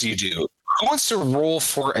seem. What do you do? Who wants to roll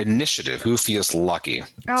for initiative? Who feels lucky?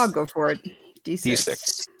 I'll go for it. D6.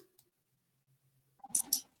 D6.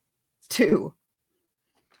 2.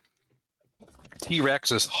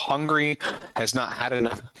 T-Rex is hungry, has not had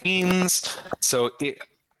enough beans, so it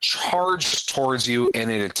charges towards you and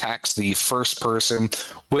it attacks the first person,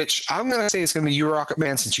 which I'm going to say is going to be you, Rocket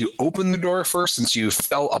Man, since you opened the door first, since you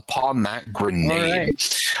fell upon that grenade.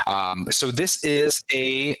 Right. So this is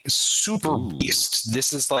a super beast.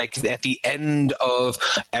 This is like at the end of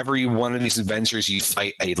every one of these adventures, you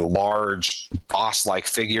fight a large boss-like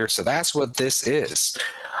figure. So that's what this is.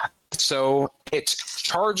 So it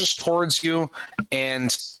charges towards you, and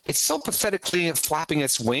it's still pathetically flapping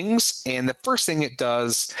its wings. And the first thing it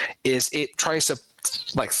does is it tries to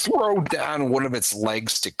like throw down one of its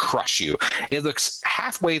legs to crush you. It looks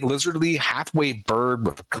halfway lizardly, halfway bird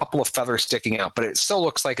with a couple of feathers sticking out, but it still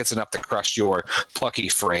looks like it's enough to crush your plucky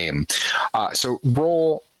frame. So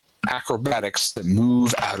roll acrobatics to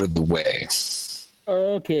move out of the way.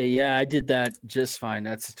 Okay, yeah, I did that just fine.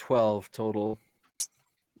 That's a 12 total.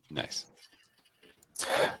 Nice.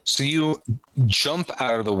 So you jump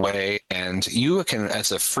out of the way, and you can,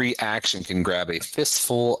 as a free action, can grab a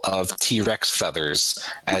fistful of T-Rex feathers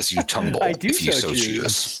as you tumble, I do if you so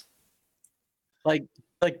choose. Like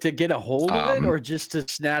to get a hold of it, or just to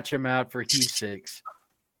snatch them out for heaps sakes?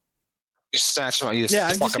 You snatch them out, you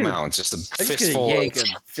just pluck them out. It's just a fistful. I'm just gonna yank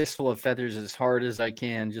a fistful of feathers as hard as I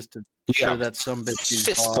can, just to show that some bitch is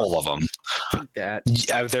fistful of them. Take that.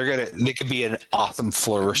 Yeah, they could be an awesome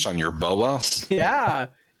flourish on your boa. Yeah.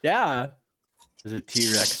 There's a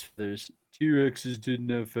T-Rex feathers. T-Rexes didn't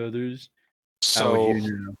have feathers. So,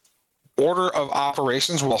 order of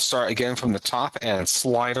operations, we'll start again from the top and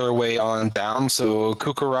slide our way on down. So,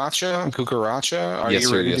 Cucaracha, are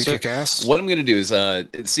you ready to kick ass? What I'm going to do is,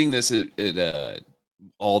 seeing this at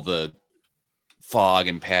all the fog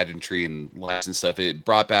and pageantry and lights and stuff, it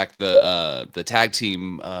brought back the tag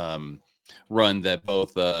team run that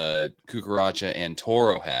both Cucaracha and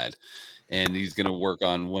Toro had, and he's going to work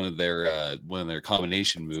on one of their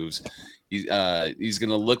combination moves. He's going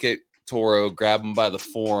to look at Toro, grab him by the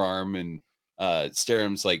forearm, and stare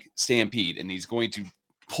him like Stampede, and he's going to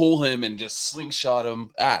pull him and just slingshot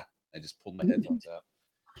him. I just pulled my headphones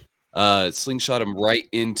out. Slingshot him right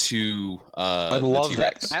into I love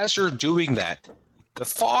that. As you're doing that, The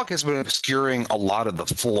fog has been obscuring a lot of the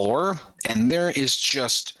floor, and there is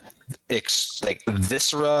just like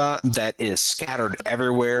viscera that is scattered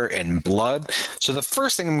everywhere and blood. So the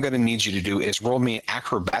first thing I'm going to need you to do is roll me an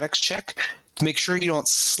acrobatics check to make sure you don't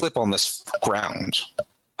slip on this ground.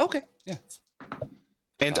 Okay. Yeah.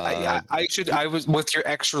 And I was with your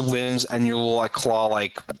extra limbs and your little like claw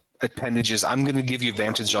like appendages. I'm going to give you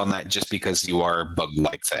advantage on that just because you are a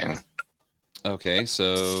bug-like thing. Okay,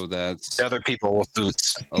 so that's The other people with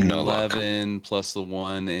boots, no luck. 11 plus the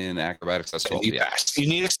 1 in acrobatics. That's 12. You Yeah. passed. You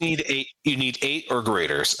need 8. You need 8 or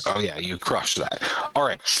greater. Oh yeah, you crushed that. All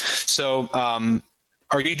right. So,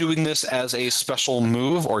 are you doing this as a special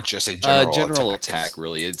move or just a general attack?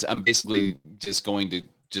 Really, I'm basically just going to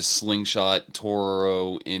just slingshot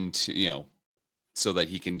Toro into so that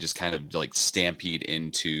he can just kind of like stampede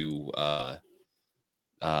into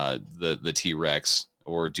the T-Rex.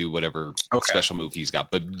 Or do whatever special move he's got,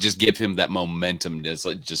 but just give him that momentum,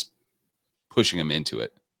 just pushing him into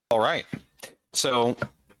it. All right. So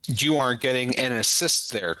you are getting an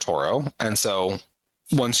assist there, Toro, and so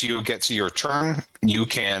once you get to your turn, you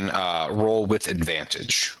can roll with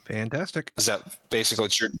advantage. Fantastic. Is that basically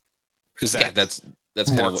what you're? That's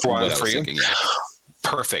kind of what I was thinking. Yeah.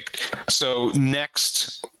 Perfect. So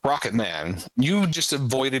next, Rocket Man, you just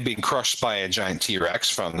avoided being crushed by a giant T-Rex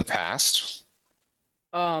from the past.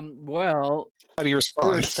 Well, how do you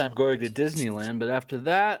respond? First, I'm going to Disneyland, but after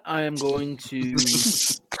that, I am going to,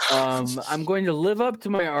 I'm going to live up to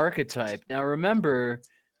my archetype. Now, remember,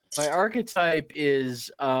 my archetype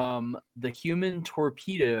is the human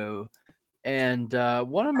torpedo, and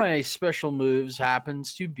one of my special moves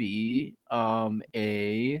happens to be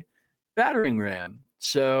a battering ram.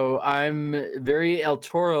 So I'm very El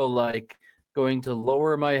Toro-like, going to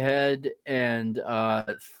lower my head and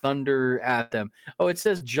thunder at them. Oh, it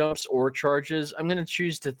says jumps or charges. I'm going to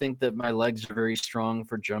choose to think that my legs are very strong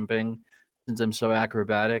for jumping since I'm so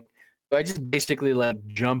acrobatic. So I just basically like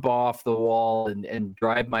jump off the wall and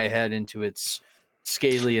drive my head into its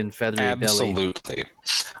scaly and feathery belly. Absolutely.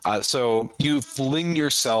 So you fling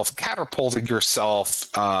yourself, catapulting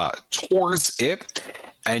yourself towards it,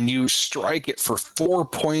 and you strike it for 4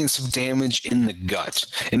 points of damage in the gut.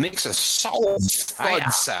 It makes a solid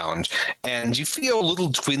thud sound, and you feel a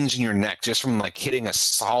little twinge in your neck just from like hitting a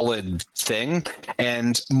solid thing,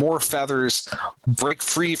 and more feathers break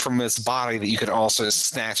free from its body that you can also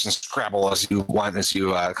snatch and scrabble as you want, as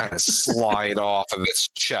you kind of slide off of its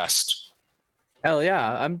chest. Hell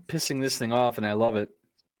yeah, I'm pissing this thing off, and I love it.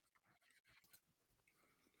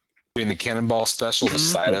 Doing the cannonball special, the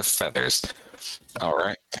side of feathers. All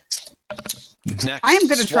right. Next, I am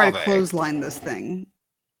going to try to Suave. clothesline this thing.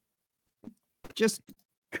 Just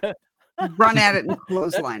run at it and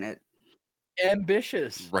clothesline it.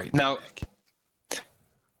 Ambitious. Right. Now,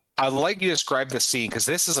 I'd like you to describe the scene because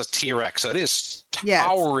this is a T-Rex. So it is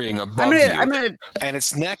towering above you. And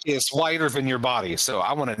its neck is wider than your body. So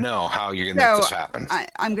I want to know how you're going to make this happen.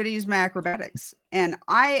 I'm going to use my acrobatics. And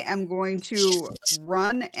I am going to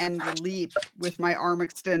run and leap with my arm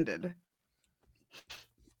extended.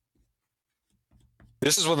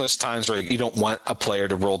 This is one of those times where you don't want a player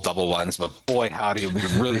to roll double ones, but boy, howdy, it would be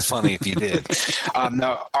really funny if you did.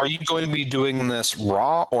 Now, are you going to be doing this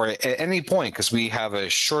raw or at any point? Because we have a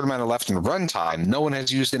short amount of left in runtime. No one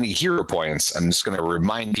has used any hero points. I'm just going to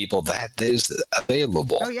remind people that is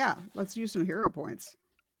available. Oh, yeah. Let's use some hero points.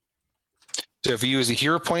 So if you use a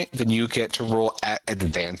hero point, then you get to roll at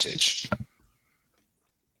advantage.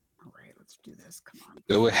 All right, let's do this. Come on.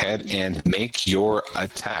 Go ahead and make your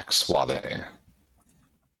attack, Suave.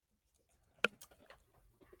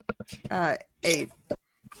 8.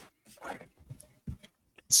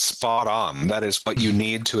 Spot on. That is what you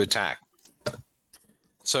need to attack.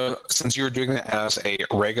 So since you're doing it as a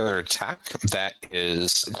regular attack, that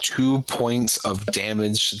is 2 points of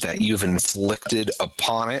damage that you've inflicted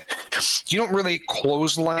upon it. You don't really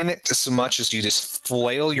clothesline it so much as you just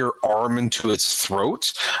flail your arm into its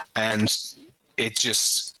throat, and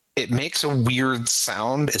it makes a weird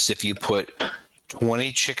sound as if you put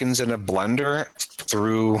 20 chickens in a blender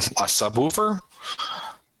through a subwoofer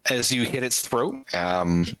as you hit its throat.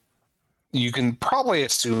 You can probably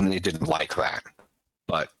assume it didn't like that,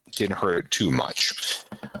 but didn't hurt it too much.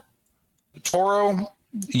 Toro,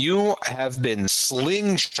 you have been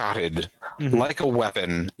slingshotted like a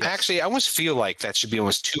weapon. Yes. Actually, I almost feel like that should be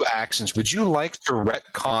almost 2 actions. Would you like to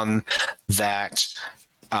retcon that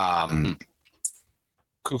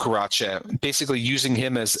Cucaracha, basically using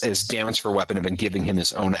him as damage for a weapon and then giving him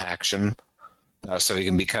his own action, so he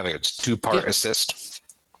can be kind of a 2-part assist?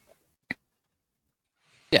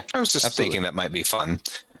 Yeah, I was just thinking that might be fun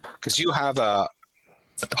because you have a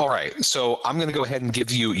All right, so I'm going to go ahead and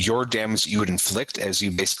give you your damage that you would inflict as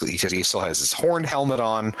you basically, because he still has his horned helmet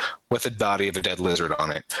on with the body of a dead lizard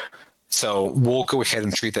on it. So we'll go ahead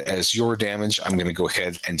and treat that as your damage. I'm going to go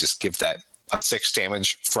ahead and just give that a 6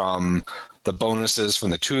 damage from the bonuses from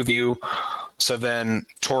the two of you. So then,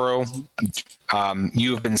 Toro,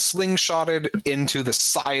 you have been slingshotted into the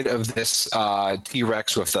side of this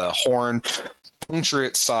T-Rex with the horn. Puncture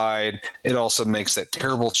its side. It also makes that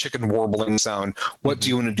terrible chicken warbling sound. What do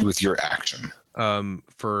you want to do with your action?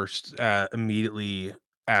 First, immediately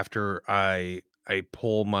after I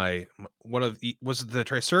pull my one of the, was it the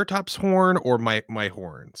Triceratops horn or my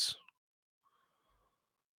horns?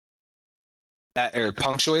 That are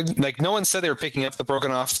punctuated. Like, no one said they were picking up the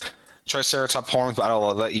broken off Triceratops horns, but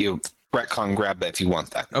I'll let you retcon grab that if you want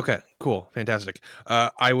that. Okay, cool, fantastic.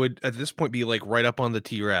 I would at this point be like right up on the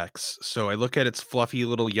T-Rex, so I look at its fluffy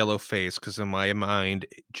little yellow face because in my mind,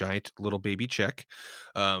 giant little baby chick.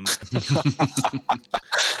 I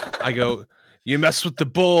go, you mess with the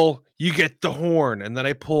bull, you get the horn, and then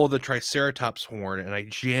I pull the Triceratops horn and I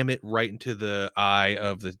jam it right into the eye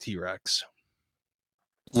of the T-Rex.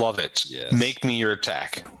 Love it. Yes. Make me your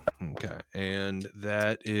attack. Okay, and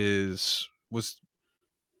that was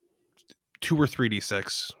 2 or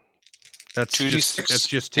 3d6. That's 2d6. That's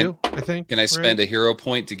just 2, I think. Can I spend a hero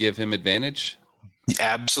point to give him advantage?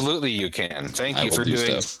 Absolutely, you can. Thank I you will for do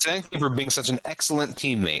doing. so. Thank you for being such an excellent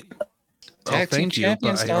teammate. Oh, Tag team thank you. But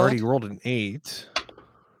champions, I dog. already rolled an 8.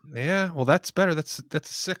 Yeah, well, that's better. That's a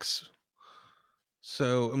 6.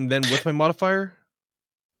 So, and then with my modifier,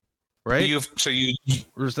 right? You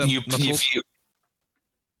Or is that muscles?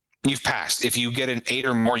 you've passed. If you get an 8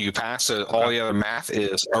 or more, you pass. So all the other math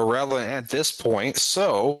is irrelevant at this point.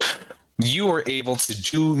 So you are able to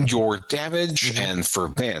do your damage, and for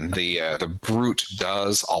the brute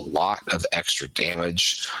does a lot of extra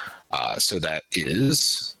damage. So that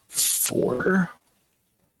is 4,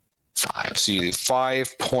 5. So you do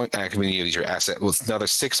 5 point. I can use your asset with another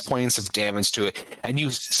 6 points of damage to it, and you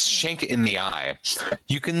shank it in the eye.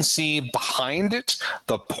 You can see behind it,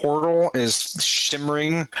 the portal is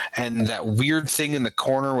shimmering, and that weird thing in the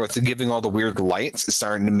corner with giving all the weird lights is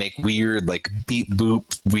starting to make weird, like beep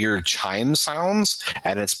boop, weird chime sounds,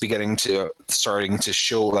 and it's starting to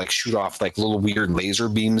show, like, shoot off like little weird laser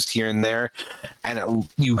beams here and there, and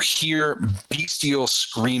you hear bestial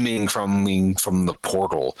screaming from the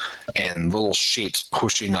portal. And little shapes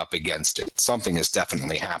pushing up against it. Something is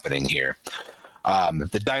definitely happening here.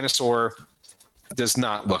 The dinosaur does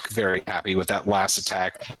not look very happy with that last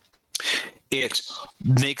attack. It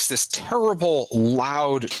makes this terrible,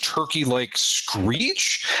 loud, turkey-like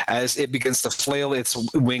screech as it begins to flail its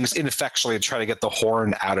wings ineffectually to try to get the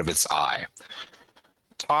horn out of its eye.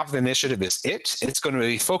 Top of the initiative is it. It's going to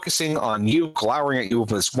be focusing on you, glowering at you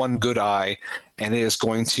with this one good eye, and it is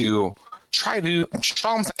going to try to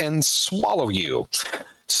chomp and swallow you.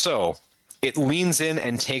 So it leans in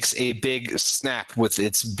and takes a big snap with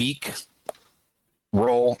its beak.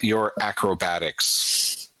 Roll your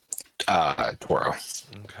acrobatics, Toro.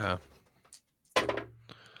 Okay.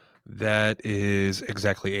 That is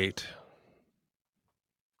exactly 8.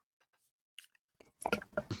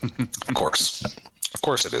 Of course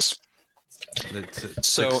it is.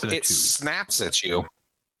 So it 2. snaps at you.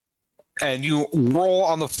 And you roll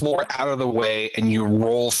on the floor out of the way, and you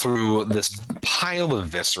roll through this pile of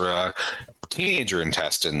viscera, teenager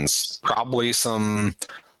intestines, probably some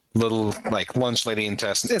little like lunch lady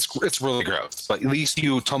intestines. It's really gross, but at least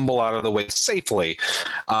you tumble out of the way safely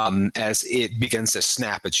as it begins to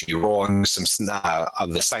snap at you. Rolling some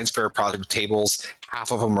of the science fair project tables.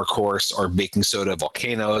 Half of them, of course, are baking soda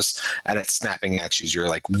volcanoes, and it's snapping at you as you're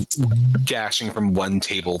like dashing from one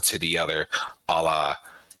table to the other, a la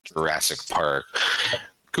Jurassic Park.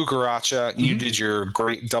 Cucaracha, you did your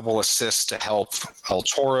great double assist to help El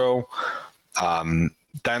Toro.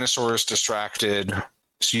 Dinosaurs distracted.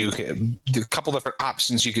 So you can a couple different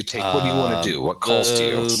options you could take. What do you want to do? What calls to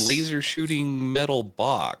you? Laser shooting metal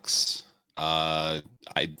box. I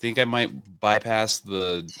think I might bypass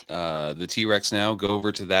the T-Rex now, go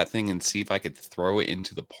over to that thing and see if I could throw it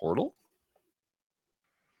into the portal.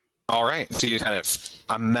 All right. So you kind of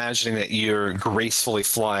imagining that you're gracefully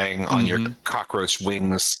flying on your cockroach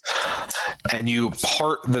wings, and you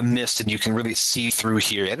part the mist, and you can really see through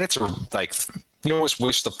here. And it's like you almost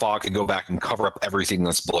wish the fog could go back and cover up everything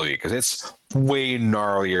that's below you, because it's way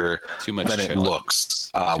gnarlier than it looks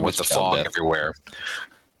with the fog everywhere.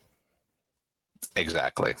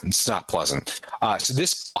 Exactly. It's not pleasant. So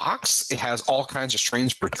this box, it has all kinds of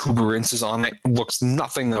strange protuberances on it. Looks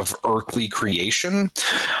nothing of earthly creation.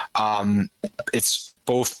 It's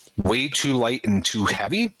both way too light and too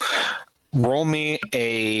heavy. roll me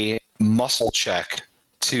a muscle check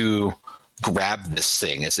to grab this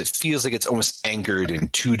thing, as it feels like it's almost anchored in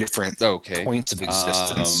two different Okay. points of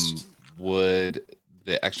existence. Would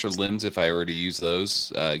the extra limbs, if I already use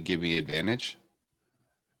those, give me advantage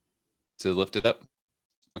to lift it up?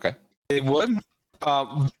 Okay. It would.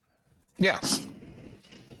 Yeah.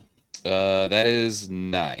 That is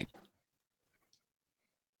 9.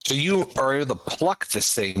 So you are able to pluck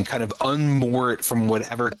this thing, kind of unmoor it from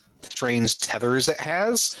whatever strange tethers it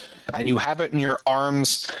has, and you have it in your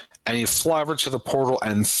arms, and you fly over to the portal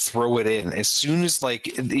and throw it in. As soon as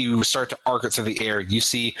you start to arc it through the air, you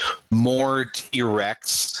see more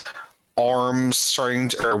T-Rex arms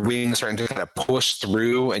or wings starting to kind of push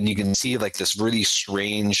through, and you can see like this really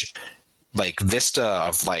strange vista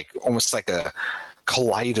of almost like a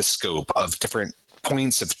kaleidoscope of different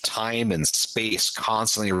points of time and space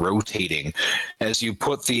constantly rotating. As you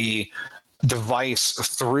put the device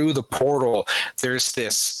through the portal, there's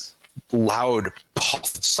this loud puff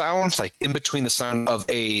sound, like in between the sound of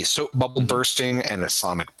a soap bubble bursting and a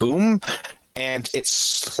sonic boom, and it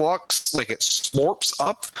slurps, it slurps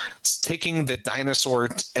up, taking the dinosaur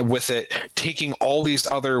with it, taking all these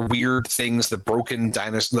other weird things, the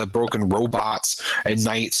broken robots and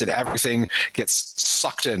knights, and everything gets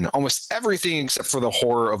sucked in. Almost everything except for the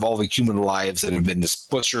horror of all the human lives that have been just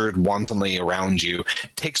butchered wantonly around you.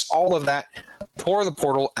 Takes all of that, pour the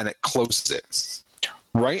portal, and it closes it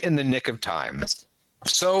right in the nick of time.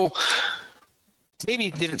 So maybe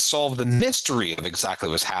it didn't solve the mystery of exactly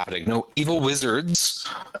what's happening. No evil wizards,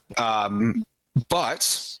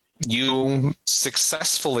 but you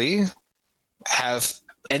successfully have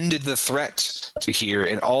ended the threat to here,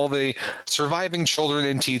 and all the surviving children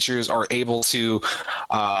and teachers are able to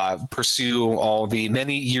pursue all the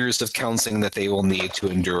many years of counseling that they will need to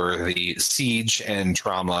endure the siege and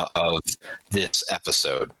trauma of this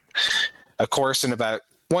episode. Of course, in about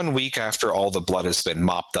 1 week after all the blood has been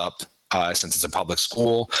mopped up, since it's a public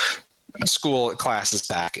school class is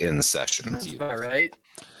back in session. That's about right.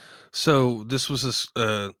 So this was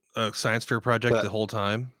a science fair project the whole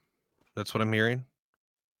time? That's what I'm hearing?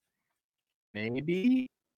 Maybe.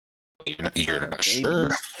 You're not sure?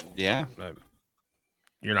 Yeah.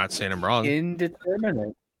 You're not saying I'm wrong.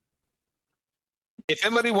 Indeterminate. If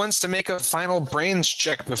anybody wants to make a final brains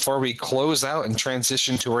check before we close out and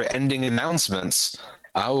transition to our ending announcements,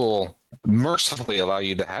 I will mercifully allow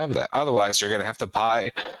you to have that. Otherwise, you're going to have to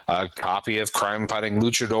buy a copy of Crime Fighting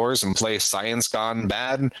Luchadores and play Science Gone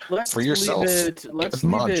Bad for yourself. Let's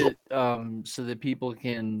leave it so that people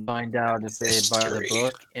can find out if they buy the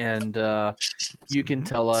book, and you can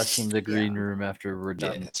tell us in the green room after we're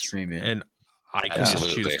done streaming. And I can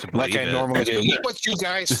just choose to believe I normally do. What you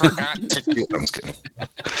guys forgot to do. I'm just kidding.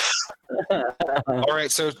 All right,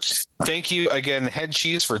 so thank you again, Head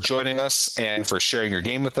Cheese, for joining us and for sharing your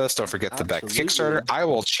game with us. Don't forget to back Kickstarter. I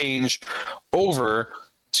will change over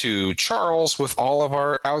to Charles with all of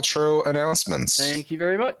our outro announcements. Thank you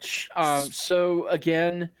very much. So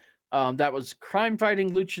again, that was Crime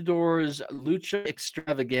Fighting Luchadors Lucha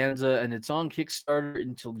Extravaganza, and it's on Kickstarter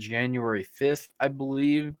until January 5th, I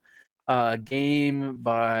believe. Game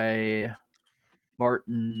by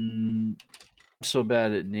Martin, so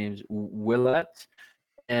bad at names, Willett,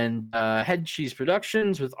 and Head Cheese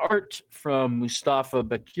Productions, with art from Mustafa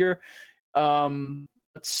Bakir.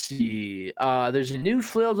 Let's see. There's a new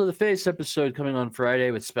Flail to the Face episode coming on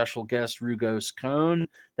Friday with special guest Rugos Cone.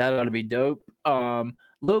 That ought to be dope.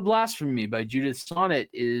 Low Blasphemy by Judith Sonnet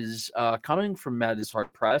is coming from Madness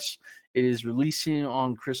Heart Press. It is releasing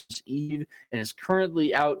on Christmas Eve and is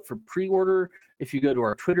currently out for pre-order. If you go to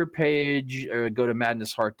our Twitter page or go to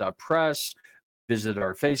madnessheart.press, visit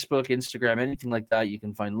our Facebook, Instagram, anything like that, you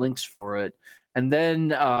can find links for it. And then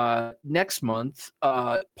next month,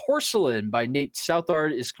 Porcelain by Nate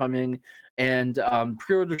Southard is coming, and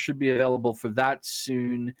pre-order should be available for that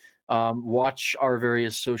soon. Watch our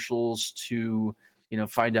various socials to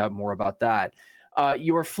find out more about that.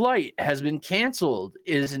 Your Flight Has Been Canceled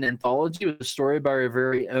is an anthology with a story by our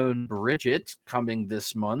very own Bridget, coming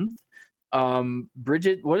this month.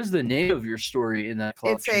 Bridget, what is the name of your story in that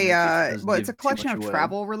collection? It's a collection of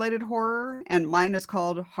travel-related horror, and mine is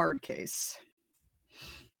called Hard Case.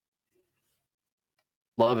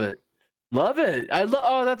 Love it.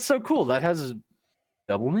 Oh, that's so cool. That has a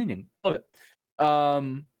double meaning. Love it.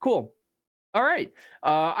 Cool. All right.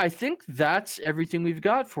 I think that's everything we've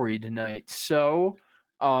got for you tonight. So,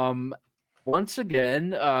 once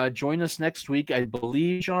again, join us next week. I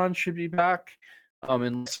believe John should be back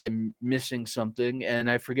unless I'm missing something, and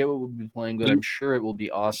I forget what we'll be playing, but I'm sure it will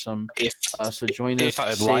be awesome. If So join us. if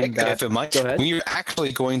I'd same like, bat- if it might, Go ahead. we are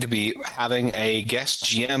actually going to be having a guest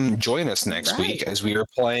GM join us next week as we are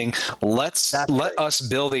playing. Let us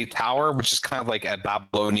build a tower, which is kind of like a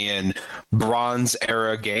Babylonian Bronze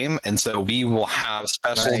Era game, and so we will have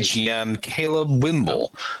special GM Caleb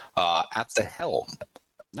Wimble at the helm.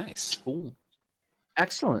 Nice. Cool.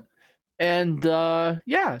 Excellent. And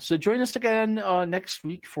so join us again next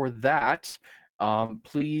week for that.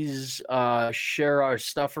 Please share our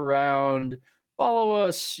stuff around, follow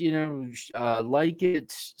us, like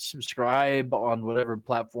it, subscribe on whatever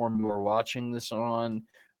platform you are watching this on,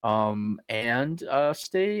 and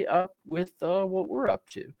stay up with what we're up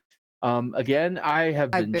to. Again, I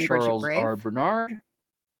have been been Bridget Charles Brave. R. Bernard.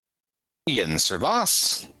 Ian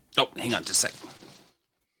Servas. Oh, hang on just a second.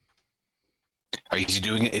 Is he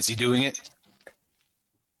doing it? Is he doing it?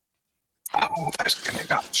 Oh, that's gonna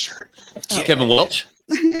go. Sure. Kevin Welch.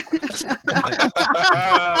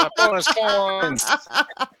 Bonus points.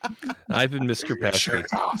 I've been Mr. Pesky.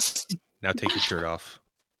 Shirt off. Now take your shirt off.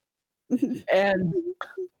 And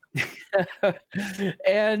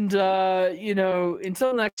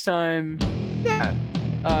until next time,